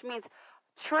 verily, which means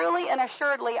truly and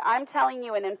assuredly, I'm telling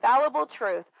you an infallible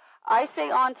truth. I say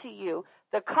unto you,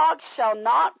 the cock shall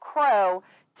not crow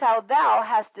till thou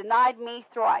hast denied me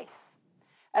thrice.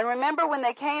 And remember when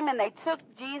they came and they took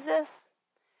Jesus,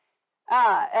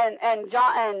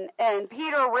 and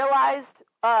Peter realized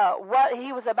what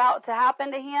he was about to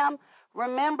happen to him.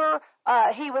 Remember,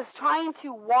 he was trying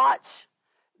to watch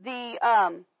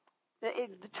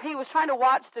he was trying to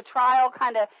watch the trial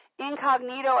kind of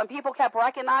incognito, and people kept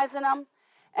recognizing him.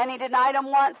 And he denied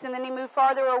him once, and then he moved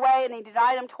farther away, and he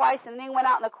denied him twice, and then he went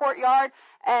out in the courtyard,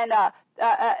 and a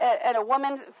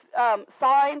woman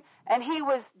saw him, and he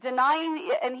was denying,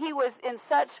 and he was in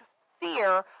such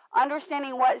fear,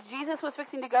 understanding what Jesus was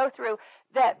fixing to go through,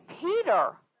 that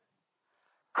Peter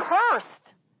cursed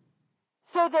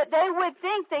so that they would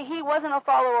think that he wasn't a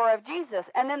follower of Jesus.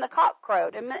 And then the cock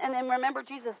crowed, and then remember,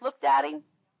 Jesus looked at him,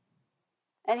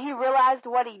 and he realized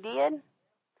what he did.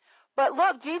 But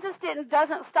look, Jesus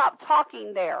doesn't stop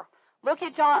talking there. Look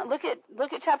at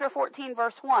chapter 14,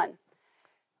 verse 1.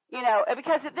 You know,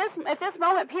 because at this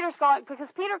moment, Peter's going, because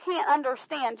Peter can't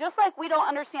understand, just like we don't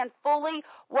understand fully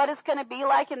what it's going to be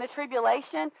like in the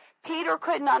tribulation, Peter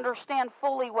couldn't understand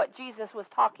fully what Jesus was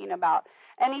talking about.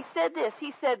 And he said this,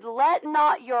 he said, let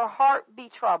not your heart be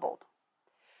troubled.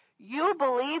 You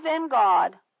believe in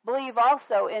God, believe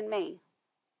also in me.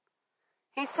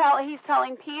 He's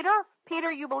telling Peter,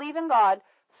 Peter, you believe in God,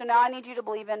 so now I need you to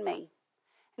believe in me.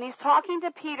 And he's talking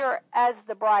to Peter as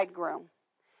the bridegroom.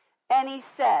 And he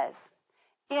says,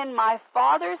 in my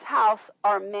Father's house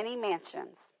are many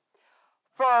mansions.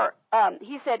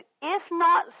 He said, if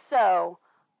not so,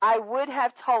 I would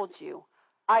have told you.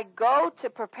 I go to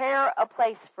prepare a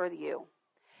place for you.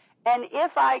 And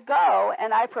if I go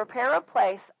and I prepare a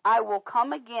place, I will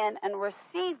come again and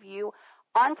receive you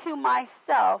unto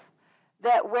myself,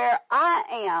 that where I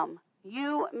am,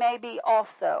 you may be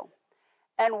also.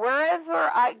 And wherever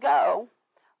I go,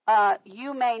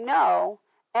 you may know,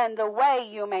 and the way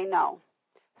you may know.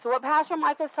 So what Pastor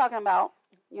Mike was talking about,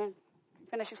 you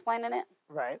finish explaining it?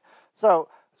 Right. So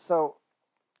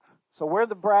we're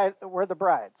the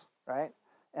brides, right?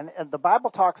 And the Bible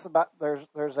talks about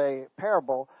there's a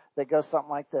parable that goes something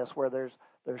like this, where there's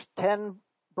 10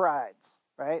 brides,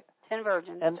 right? 10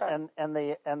 virgins. And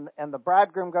the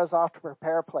bridegroom goes off to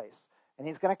prepare a place, and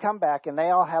he's going to come back, and they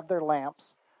all have their lamps,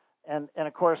 and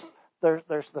of course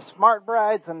there's the smart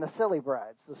brides and the silly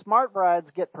brides. The smart brides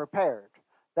get prepared.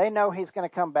 They know he's going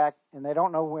to come back, and they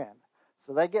don't know when.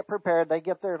 So they get prepared. They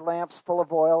get their lamps full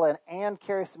of oil and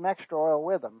carry some extra oil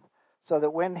with them, so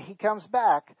that when he comes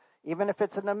back, even if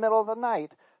it's in the middle of the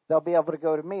night, they'll be able to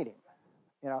go to meet him.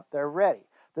 You know, they're ready.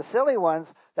 The silly ones,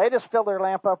 they just fill their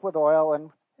lamp up with oil,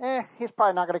 and he's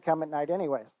probably not going to come at night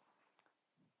anyways.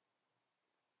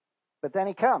 But then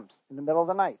he comes in the middle of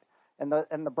the night, and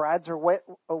the brides are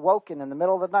awoken in the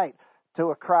middle of the night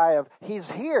to a cry of, he's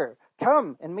here,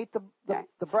 come and meet the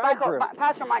bridegroom.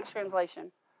 Pastor Mike's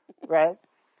translation. Right?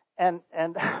 And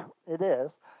it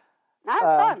is. That's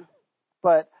fun.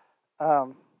 But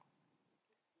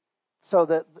so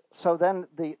then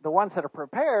the ones that are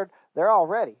prepared, they're all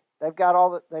ready. They've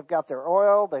got their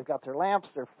oil, they've got their lamps,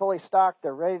 they're fully stocked,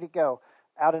 they're ready to go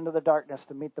out into the darkness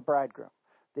to meet the bridegroom.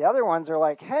 The other ones are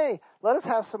like, hey, let us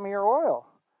have some of your oil.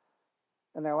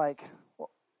 And they're like,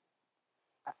 well,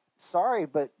 sorry,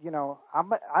 but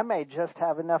I may just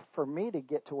have enough for me to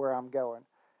get to where I'm going.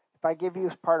 If I give you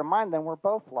part of mine, then we're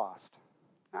both lost.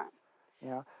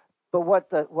 Right. But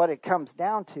what it comes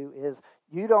down to is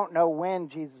you don't know when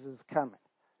Jesus is coming.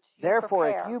 Therefore,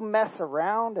 if you mess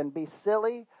around and be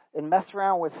silly and mess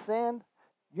around with sin,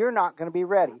 you're not going to be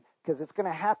ready, because it's going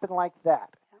to happen like that.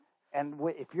 And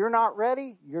if you're not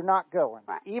ready, you're not going.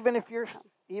 Right. Even if you're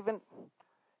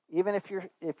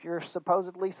if you're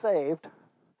supposedly saved,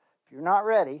 if you're not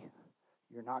ready,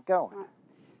 you're not going. Right.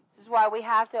 This is why we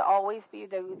have to always be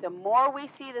the more we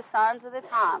see the signs of the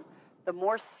time, the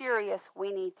more serious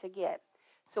we need to get.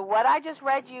 So what I just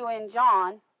read you in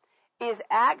John is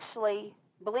actually,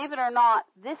 believe it or not,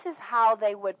 this is how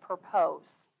they would propose.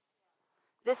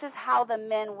 This is how the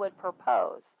men would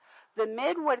propose. The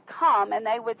men would come and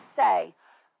they would say,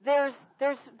 there's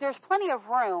plenty of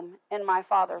room in my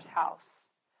Father's house.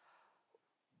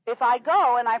 If I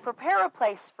go and I prepare a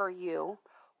place for you,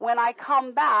 when I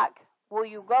come back, will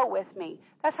you go with me?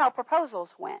 That's how proposals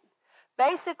went.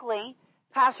 Basically,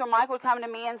 Pastor Mike would come to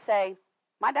me and say,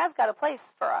 my dad's got a place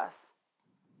for us.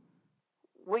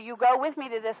 Will you go with me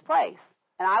to this place?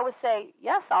 And I would say,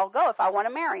 yes, I'll go if I want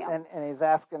to marry him. And he's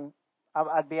asking,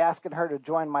 I'd be asking her to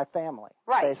join my family.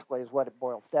 Right. Basically is what it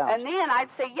boils down to. And then I'd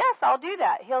say, yes, I'll do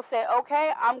that. He'll say, okay,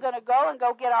 I'm going to go and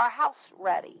go get our house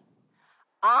ready.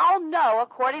 I'll know,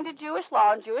 according to Jewish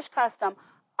law and Jewish custom,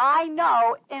 I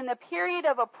know in the period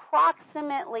of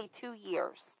approximately 2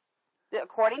 years,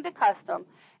 according to custom,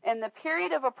 in the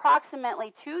period of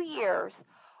approximately 2 years,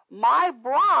 my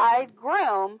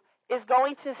bridegroom is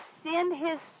going to send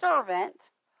his servant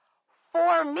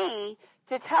for me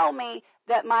to tell me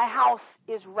that my house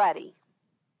is ready.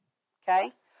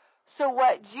 Okay? So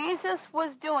what Jesus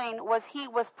was doing was he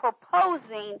was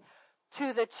proposing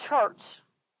to the church,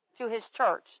 to his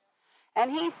church. And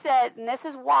he said, and this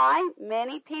is why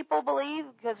many people believe,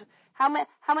 because how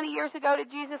many years ago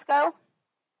did Jesus go?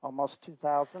 Almost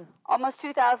 2,000. Almost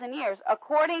 2,000 years.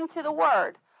 According to the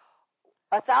Word,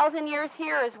 1,000 years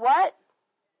here is what?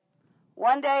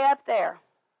 1 day up there.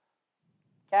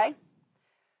 Okay?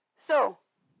 So,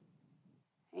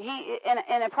 he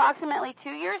in approximately 2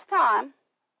 years' time,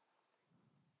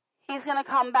 he's going to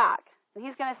come back. And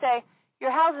he's going to say,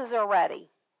 your houses are ready.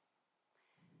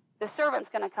 The servant's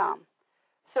going to come.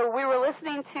 So we were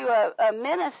listening to a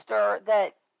minister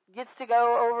that gets to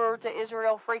go over to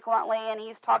Israel frequently, and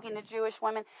he's talking to Jewish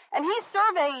women, and he's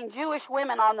surveying Jewish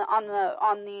women on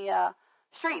the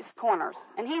street corners,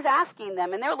 and he's asking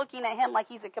them, and they're looking at him like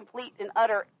he's a complete and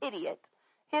utter idiot.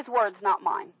 His words, not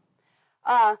mine.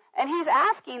 And he's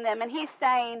asking them, and he's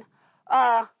saying,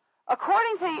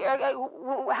 according to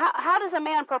how does a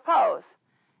man propose?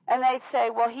 And they'd say,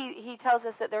 well, he tells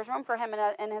us that there's room for him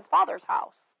in his father's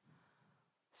house.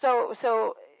 So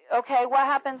okay, what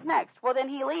happens next? Well, then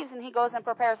he leaves and he goes and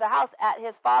prepares a house at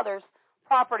his father's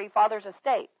property, father's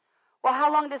estate. Well,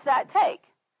 how long does that take?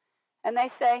 And they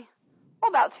say, well,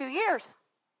 about 2 years.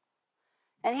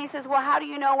 And he says, well, how do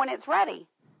you know when it's ready?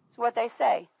 That's what they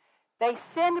say. They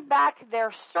send back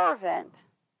their servant,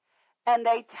 and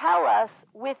they tell us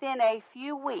within a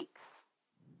few weeks.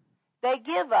 They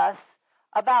give us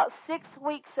about 6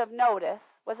 weeks of notice.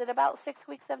 Was it about 6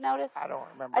 weeks of notice? I don't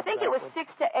remember. I think it was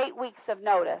 6 to 8 weeks of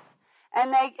notice.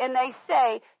 And they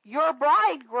say, your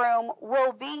bridegroom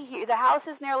will be here. The house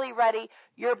is nearly ready.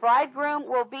 Your bridegroom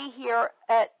will be here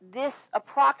at this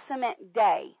approximate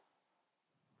day.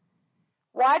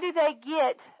 Why do they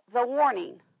get the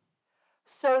warning?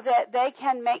 So that they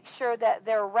can make sure that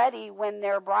they're ready when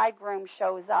their bridegroom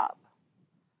shows up.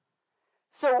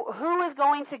 So who is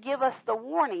going to give us the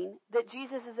warning that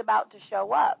Jesus is about to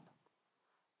show up?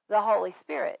 The Holy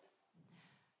Spirit.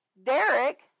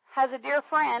 Derek has a dear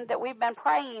friend that we've been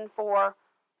praying for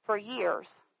years.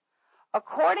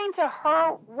 According to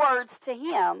her words to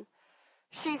him,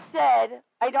 she said,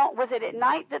 was it at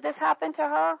night that this happened to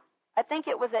her? I think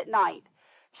it was at night.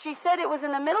 She said it was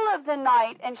in the middle of the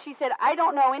night, and she said, I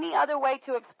don't know any other way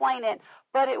to explain it,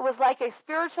 but it was like a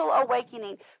spiritual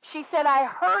awakening. She said, I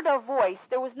heard a voice.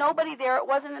 There was nobody there. It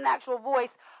wasn't an actual voice,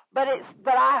 but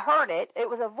I heard it. It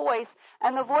was a voice,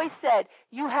 and the voice said,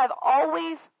 you have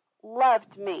always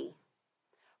loved me.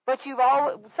 But you've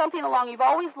always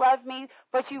loved me,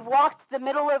 but you've walked the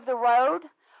middle of the road,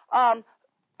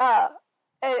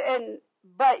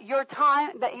 but your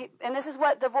time, and this is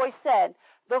what the voice said.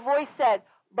 The voice said,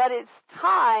 but it's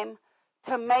time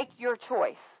to make your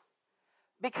choice,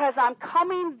 because I'm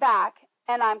coming back,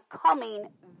 and I'm coming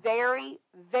very,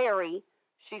 very,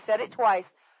 she said it twice,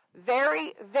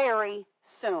 very, very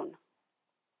soon.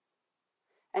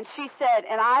 And she said,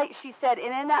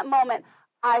 and in that moment,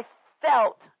 I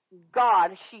felt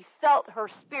God. She felt her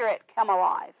spirit come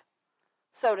alive,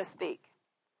 so to speak.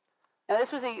 Now,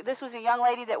 this was a young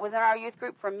lady that was in our youth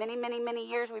group for many, many, many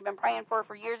years. We've been praying for her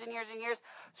for years and years and years.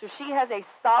 So she has a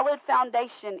solid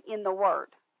foundation in the Word.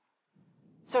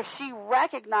 So she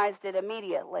recognized it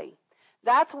immediately.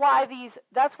 That's why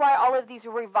all of these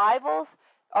revivals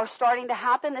are starting to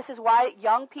happen. This is why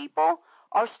young people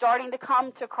are starting to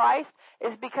come to Christ,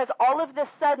 is because all of a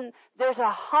sudden there's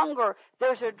a hunger,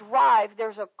 there's a drive,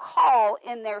 there's a call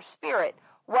in their spirit.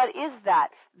 What is that?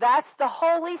 That's the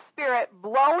Holy Spirit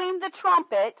blowing the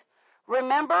trumpet.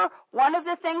 Remember, one of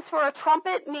the things for a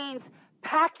trumpet means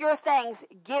pack your things,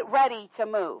 get ready to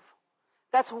move.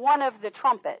 That's one of the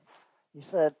trumpets. You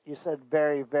said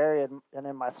very, very, and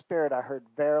in my spirit I heard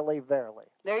verily, verily.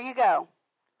 There you go.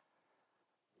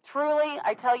 Truly,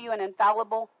 I tell you an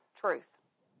infallible truth.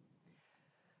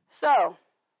 So,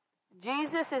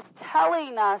 Jesus is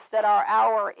telling us that our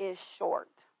hour is short.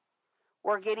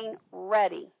 We're getting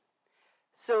ready.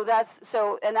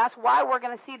 And that's why we're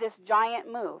going to see this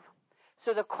giant move.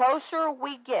 So the closer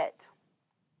we get,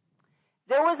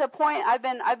 there was a point, I've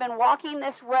been walking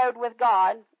this road with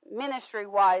God,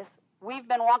 ministry-wise. We've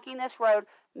been walking this road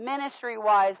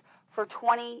ministry-wise for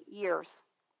 20 years.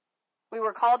 We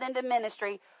were called into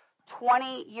ministry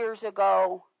 20 years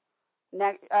ago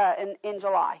in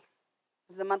July.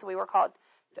 This is the month we were called.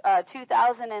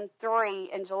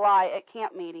 2003 in July at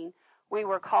camp meeting, we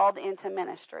were called into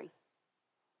ministry.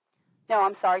 No,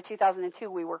 I'm sorry, 2002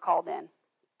 we were called in.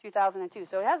 2002,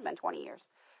 so it has been 20 years.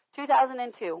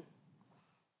 2002,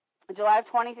 July of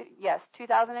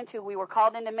 2002, we were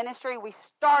called into ministry. We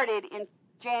started in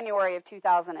January of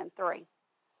 2003.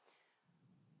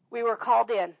 We were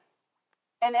called in.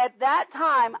 And at that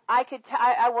time,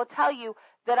 I will tell you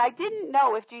that I didn't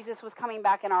know if Jesus was coming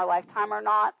back in our lifetime or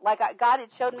not. God had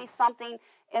showed me something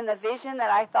in the vision that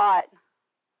I thought,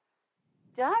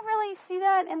 did I really see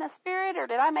that in the spirit, or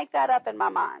did I make that up in my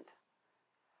mind?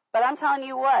 But I'm telling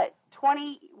you what,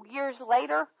 20 years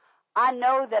later, I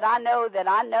know that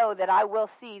I will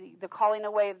see the calling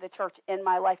away of the church in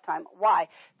my lifetime. Why?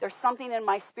 There's something in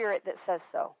my spirit that says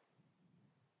so.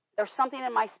 There's something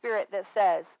in my spirit that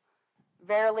says,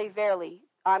 verily, verily,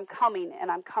 I'm coming, and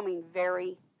I'm coming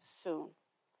very soon.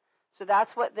 So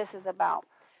that's what this is about.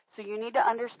 So you need to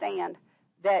understand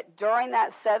that during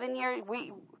that 7 years,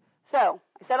 so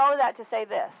I said all of that to say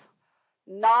this.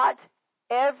 Not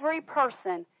every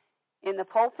person in the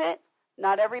pulpit,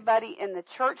 not everybody in the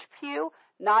church pew,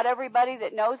 not everybody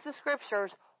that knows the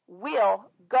scriptures will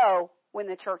go when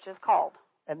the church is called.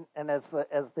 And as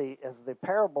the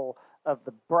parable of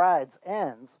the brides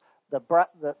ends,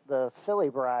 the silly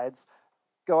brides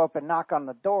go up and knock on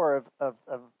the door of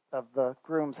the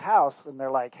groom's house, and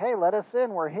they're like, "Hey, let us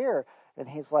in. We're here." And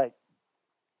he's like,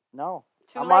 "No,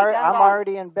 I'm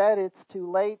already in bed. It's too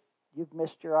late. You've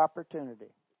missed your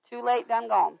opportunity." Too late, done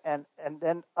gone. And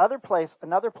then another place in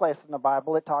the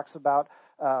Bible, it talks about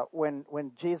when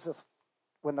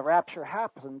the rapture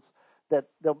happens, that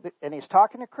they'll be, and he's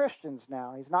talking to Christians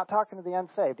now. He's not talking to the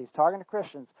unsaved. He's talking to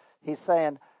Christians. He's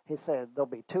saying there'll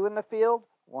be 2 in the field,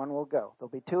 1 will go. There'll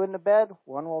be 2 in the bed,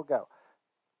 1 will go.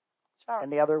 Sure.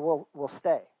 And the other will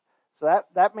stay. So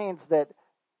that means that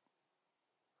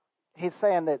he's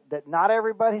saying that not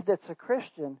everybody that's a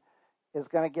Christian is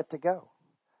going to get to go,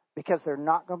 because they're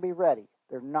not going to be ready.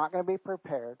 They're not going to be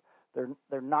prepared.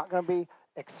 They're not going to be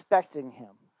expecting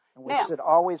him. And we should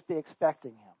always be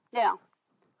expecting him. Now,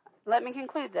 let me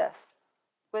conclude this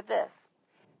with this.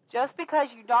 Just because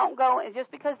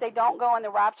they don't go in the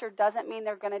rapture doesn't mean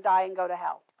they're going to die and go to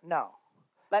hell. No.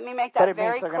 Let me make that very clear. But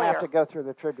it means they're going to have to go through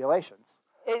the tribulations.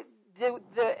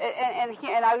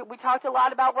 We talked a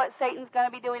lot about what Satan's going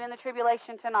to be doing in the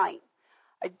tribulation tonight.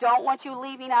 I don't want you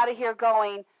leaving out of here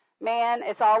going, man,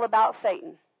 it's all about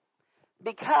Satan.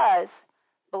 Because,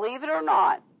 believe it or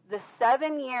not, the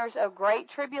 7 years of great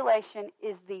tribulation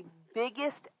is the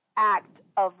biggest act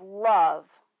of love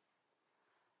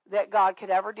that God could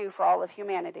ever do for all of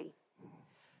humanity.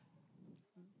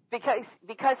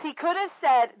 Because he could have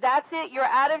said, that's it, you're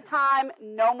out of time,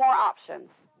 no more options.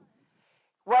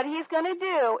 What he's going to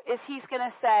do is he's going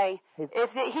to say,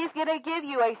 he's going to give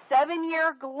you a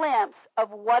 7-year glimpse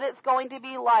of what it's going to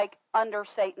be like under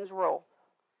Satan's rule.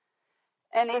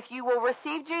 And if you will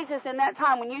receive Jesus in that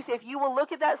time, if you will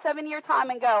look at that 7-year time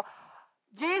and go,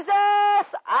 Jesus,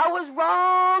 I was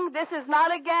wrong. This is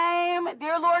not a game.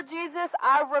 Dear Lord Jesus,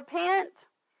 I repent.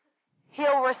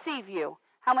 He'll receive you.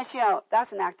 How much you know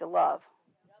that's an act of love?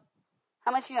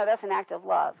 How much you know that's an act of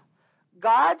love?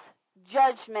 God's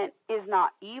judgment is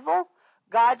not evil.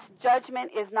 God's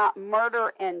judgment is not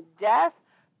murder and death.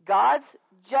 God's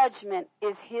judgment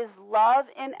is his love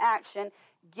in action,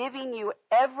 giving you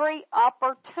every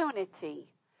opportunity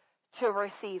to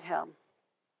receive him.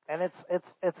 And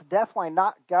it's definitely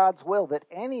not God's will that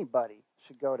anybody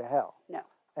should go to hell. No.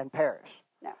 And perish.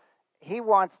 No. He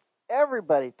wants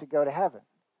everybody to go to heaven,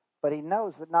 but he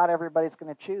knows that not everybody's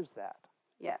going to choose that.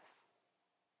 Yes.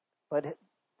 But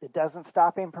it doesn't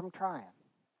stop him from trying.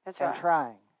 That's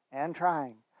right. And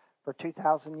trying for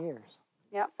 2,000 years.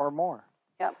 Yep. Or more.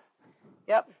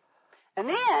 Yep. And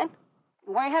then,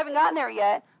 we haven't gotten there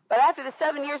yet, but after the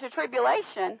 7 years of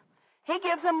tribulation, he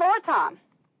gives them more time.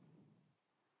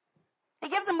 He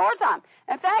gives them more time.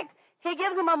 In fact, he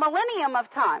gives them a millennium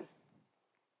of time.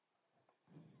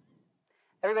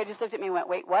 Everybody just looked at me and went,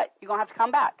 wait, what? You're going to have to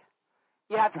come back.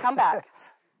 You have to come back.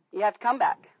 You have to come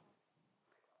back.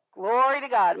 Glory to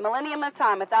God. Millennium of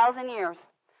time, 1,000 years.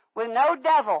 With no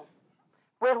devil.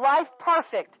 With life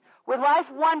perfect. With life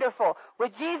wonderful.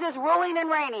 With Jesus ruling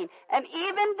and reigning. And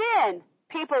even then,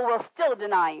 people will still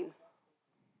deny him.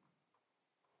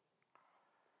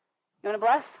 You want to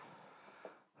bless?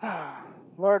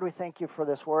 Lord, we thank you for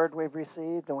this word we've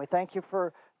received, and we thank you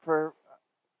for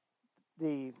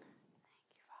the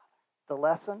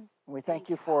lesson. We thank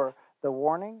you for the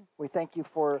warning. We thank you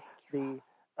for the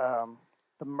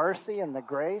mercy and the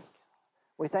grace.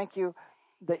 We thank you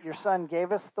that your Son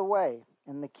gave us the way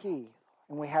and the key,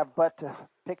 and we have but to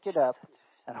pick it up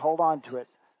and hold on to it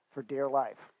for dear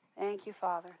life. Thank you,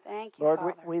 Father. Thank you, Lord,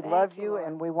 Father. we love you,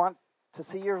 and we want to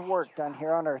see your work done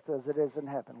here on earth as it is in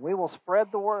heaven. We will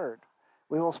spread the word.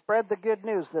 We will spread the good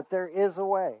news that there is a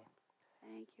way.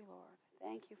 Thank you, Lord.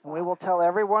 Thank you, Father. And we will tell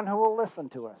everyone who will listen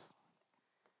to us. Thank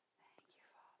you,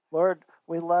 Father. Lord,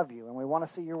 we love you, and we want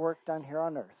to see your work done here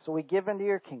on earth. So we give into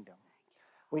your kingdom.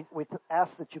 We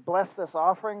ask that you bless this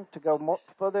offering to go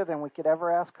further than we could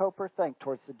ever ask, hope, or think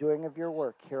towards the doing of your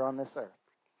work here on this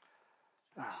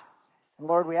earth. And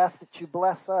Lord, we ask that you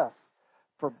bless us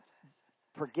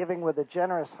for giving with a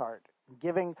generous heart,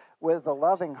 giving with a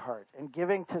loving heart, and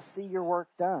giving to see your work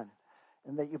done.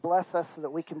 And that you bless us so that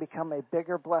we can become a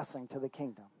bigger blessing to the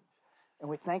kingdom. And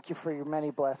we thank you for your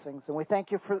many blessings. And we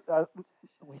thank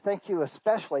you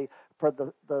especially for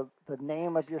the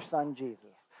name of your Son, Jesus.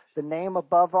 The name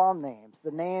above all names.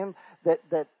 The name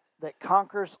that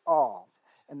conquers all.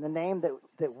 And the name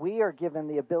that we are given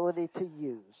the ability to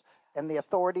use and the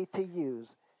authority to use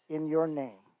in your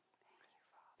name.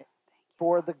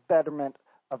 For the betterment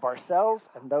of ourselves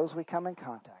and those we come in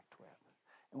contact with.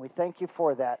 And we thank you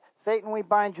for that. Satan, we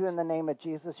bind you in the name of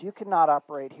Jesus. You cannot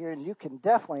operate here, and you can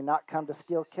definitely not come to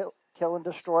steal, kill, and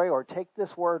destroy, or take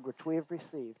this word which we have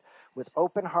received with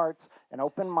open hearts and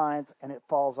open minds, and it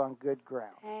falls on good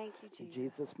ground. Thank you, Jesus. In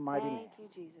Jesus' mighty name.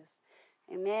 Thank you, Jesus.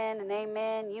 Amen and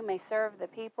amen. You may serve the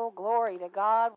people. Glory to God.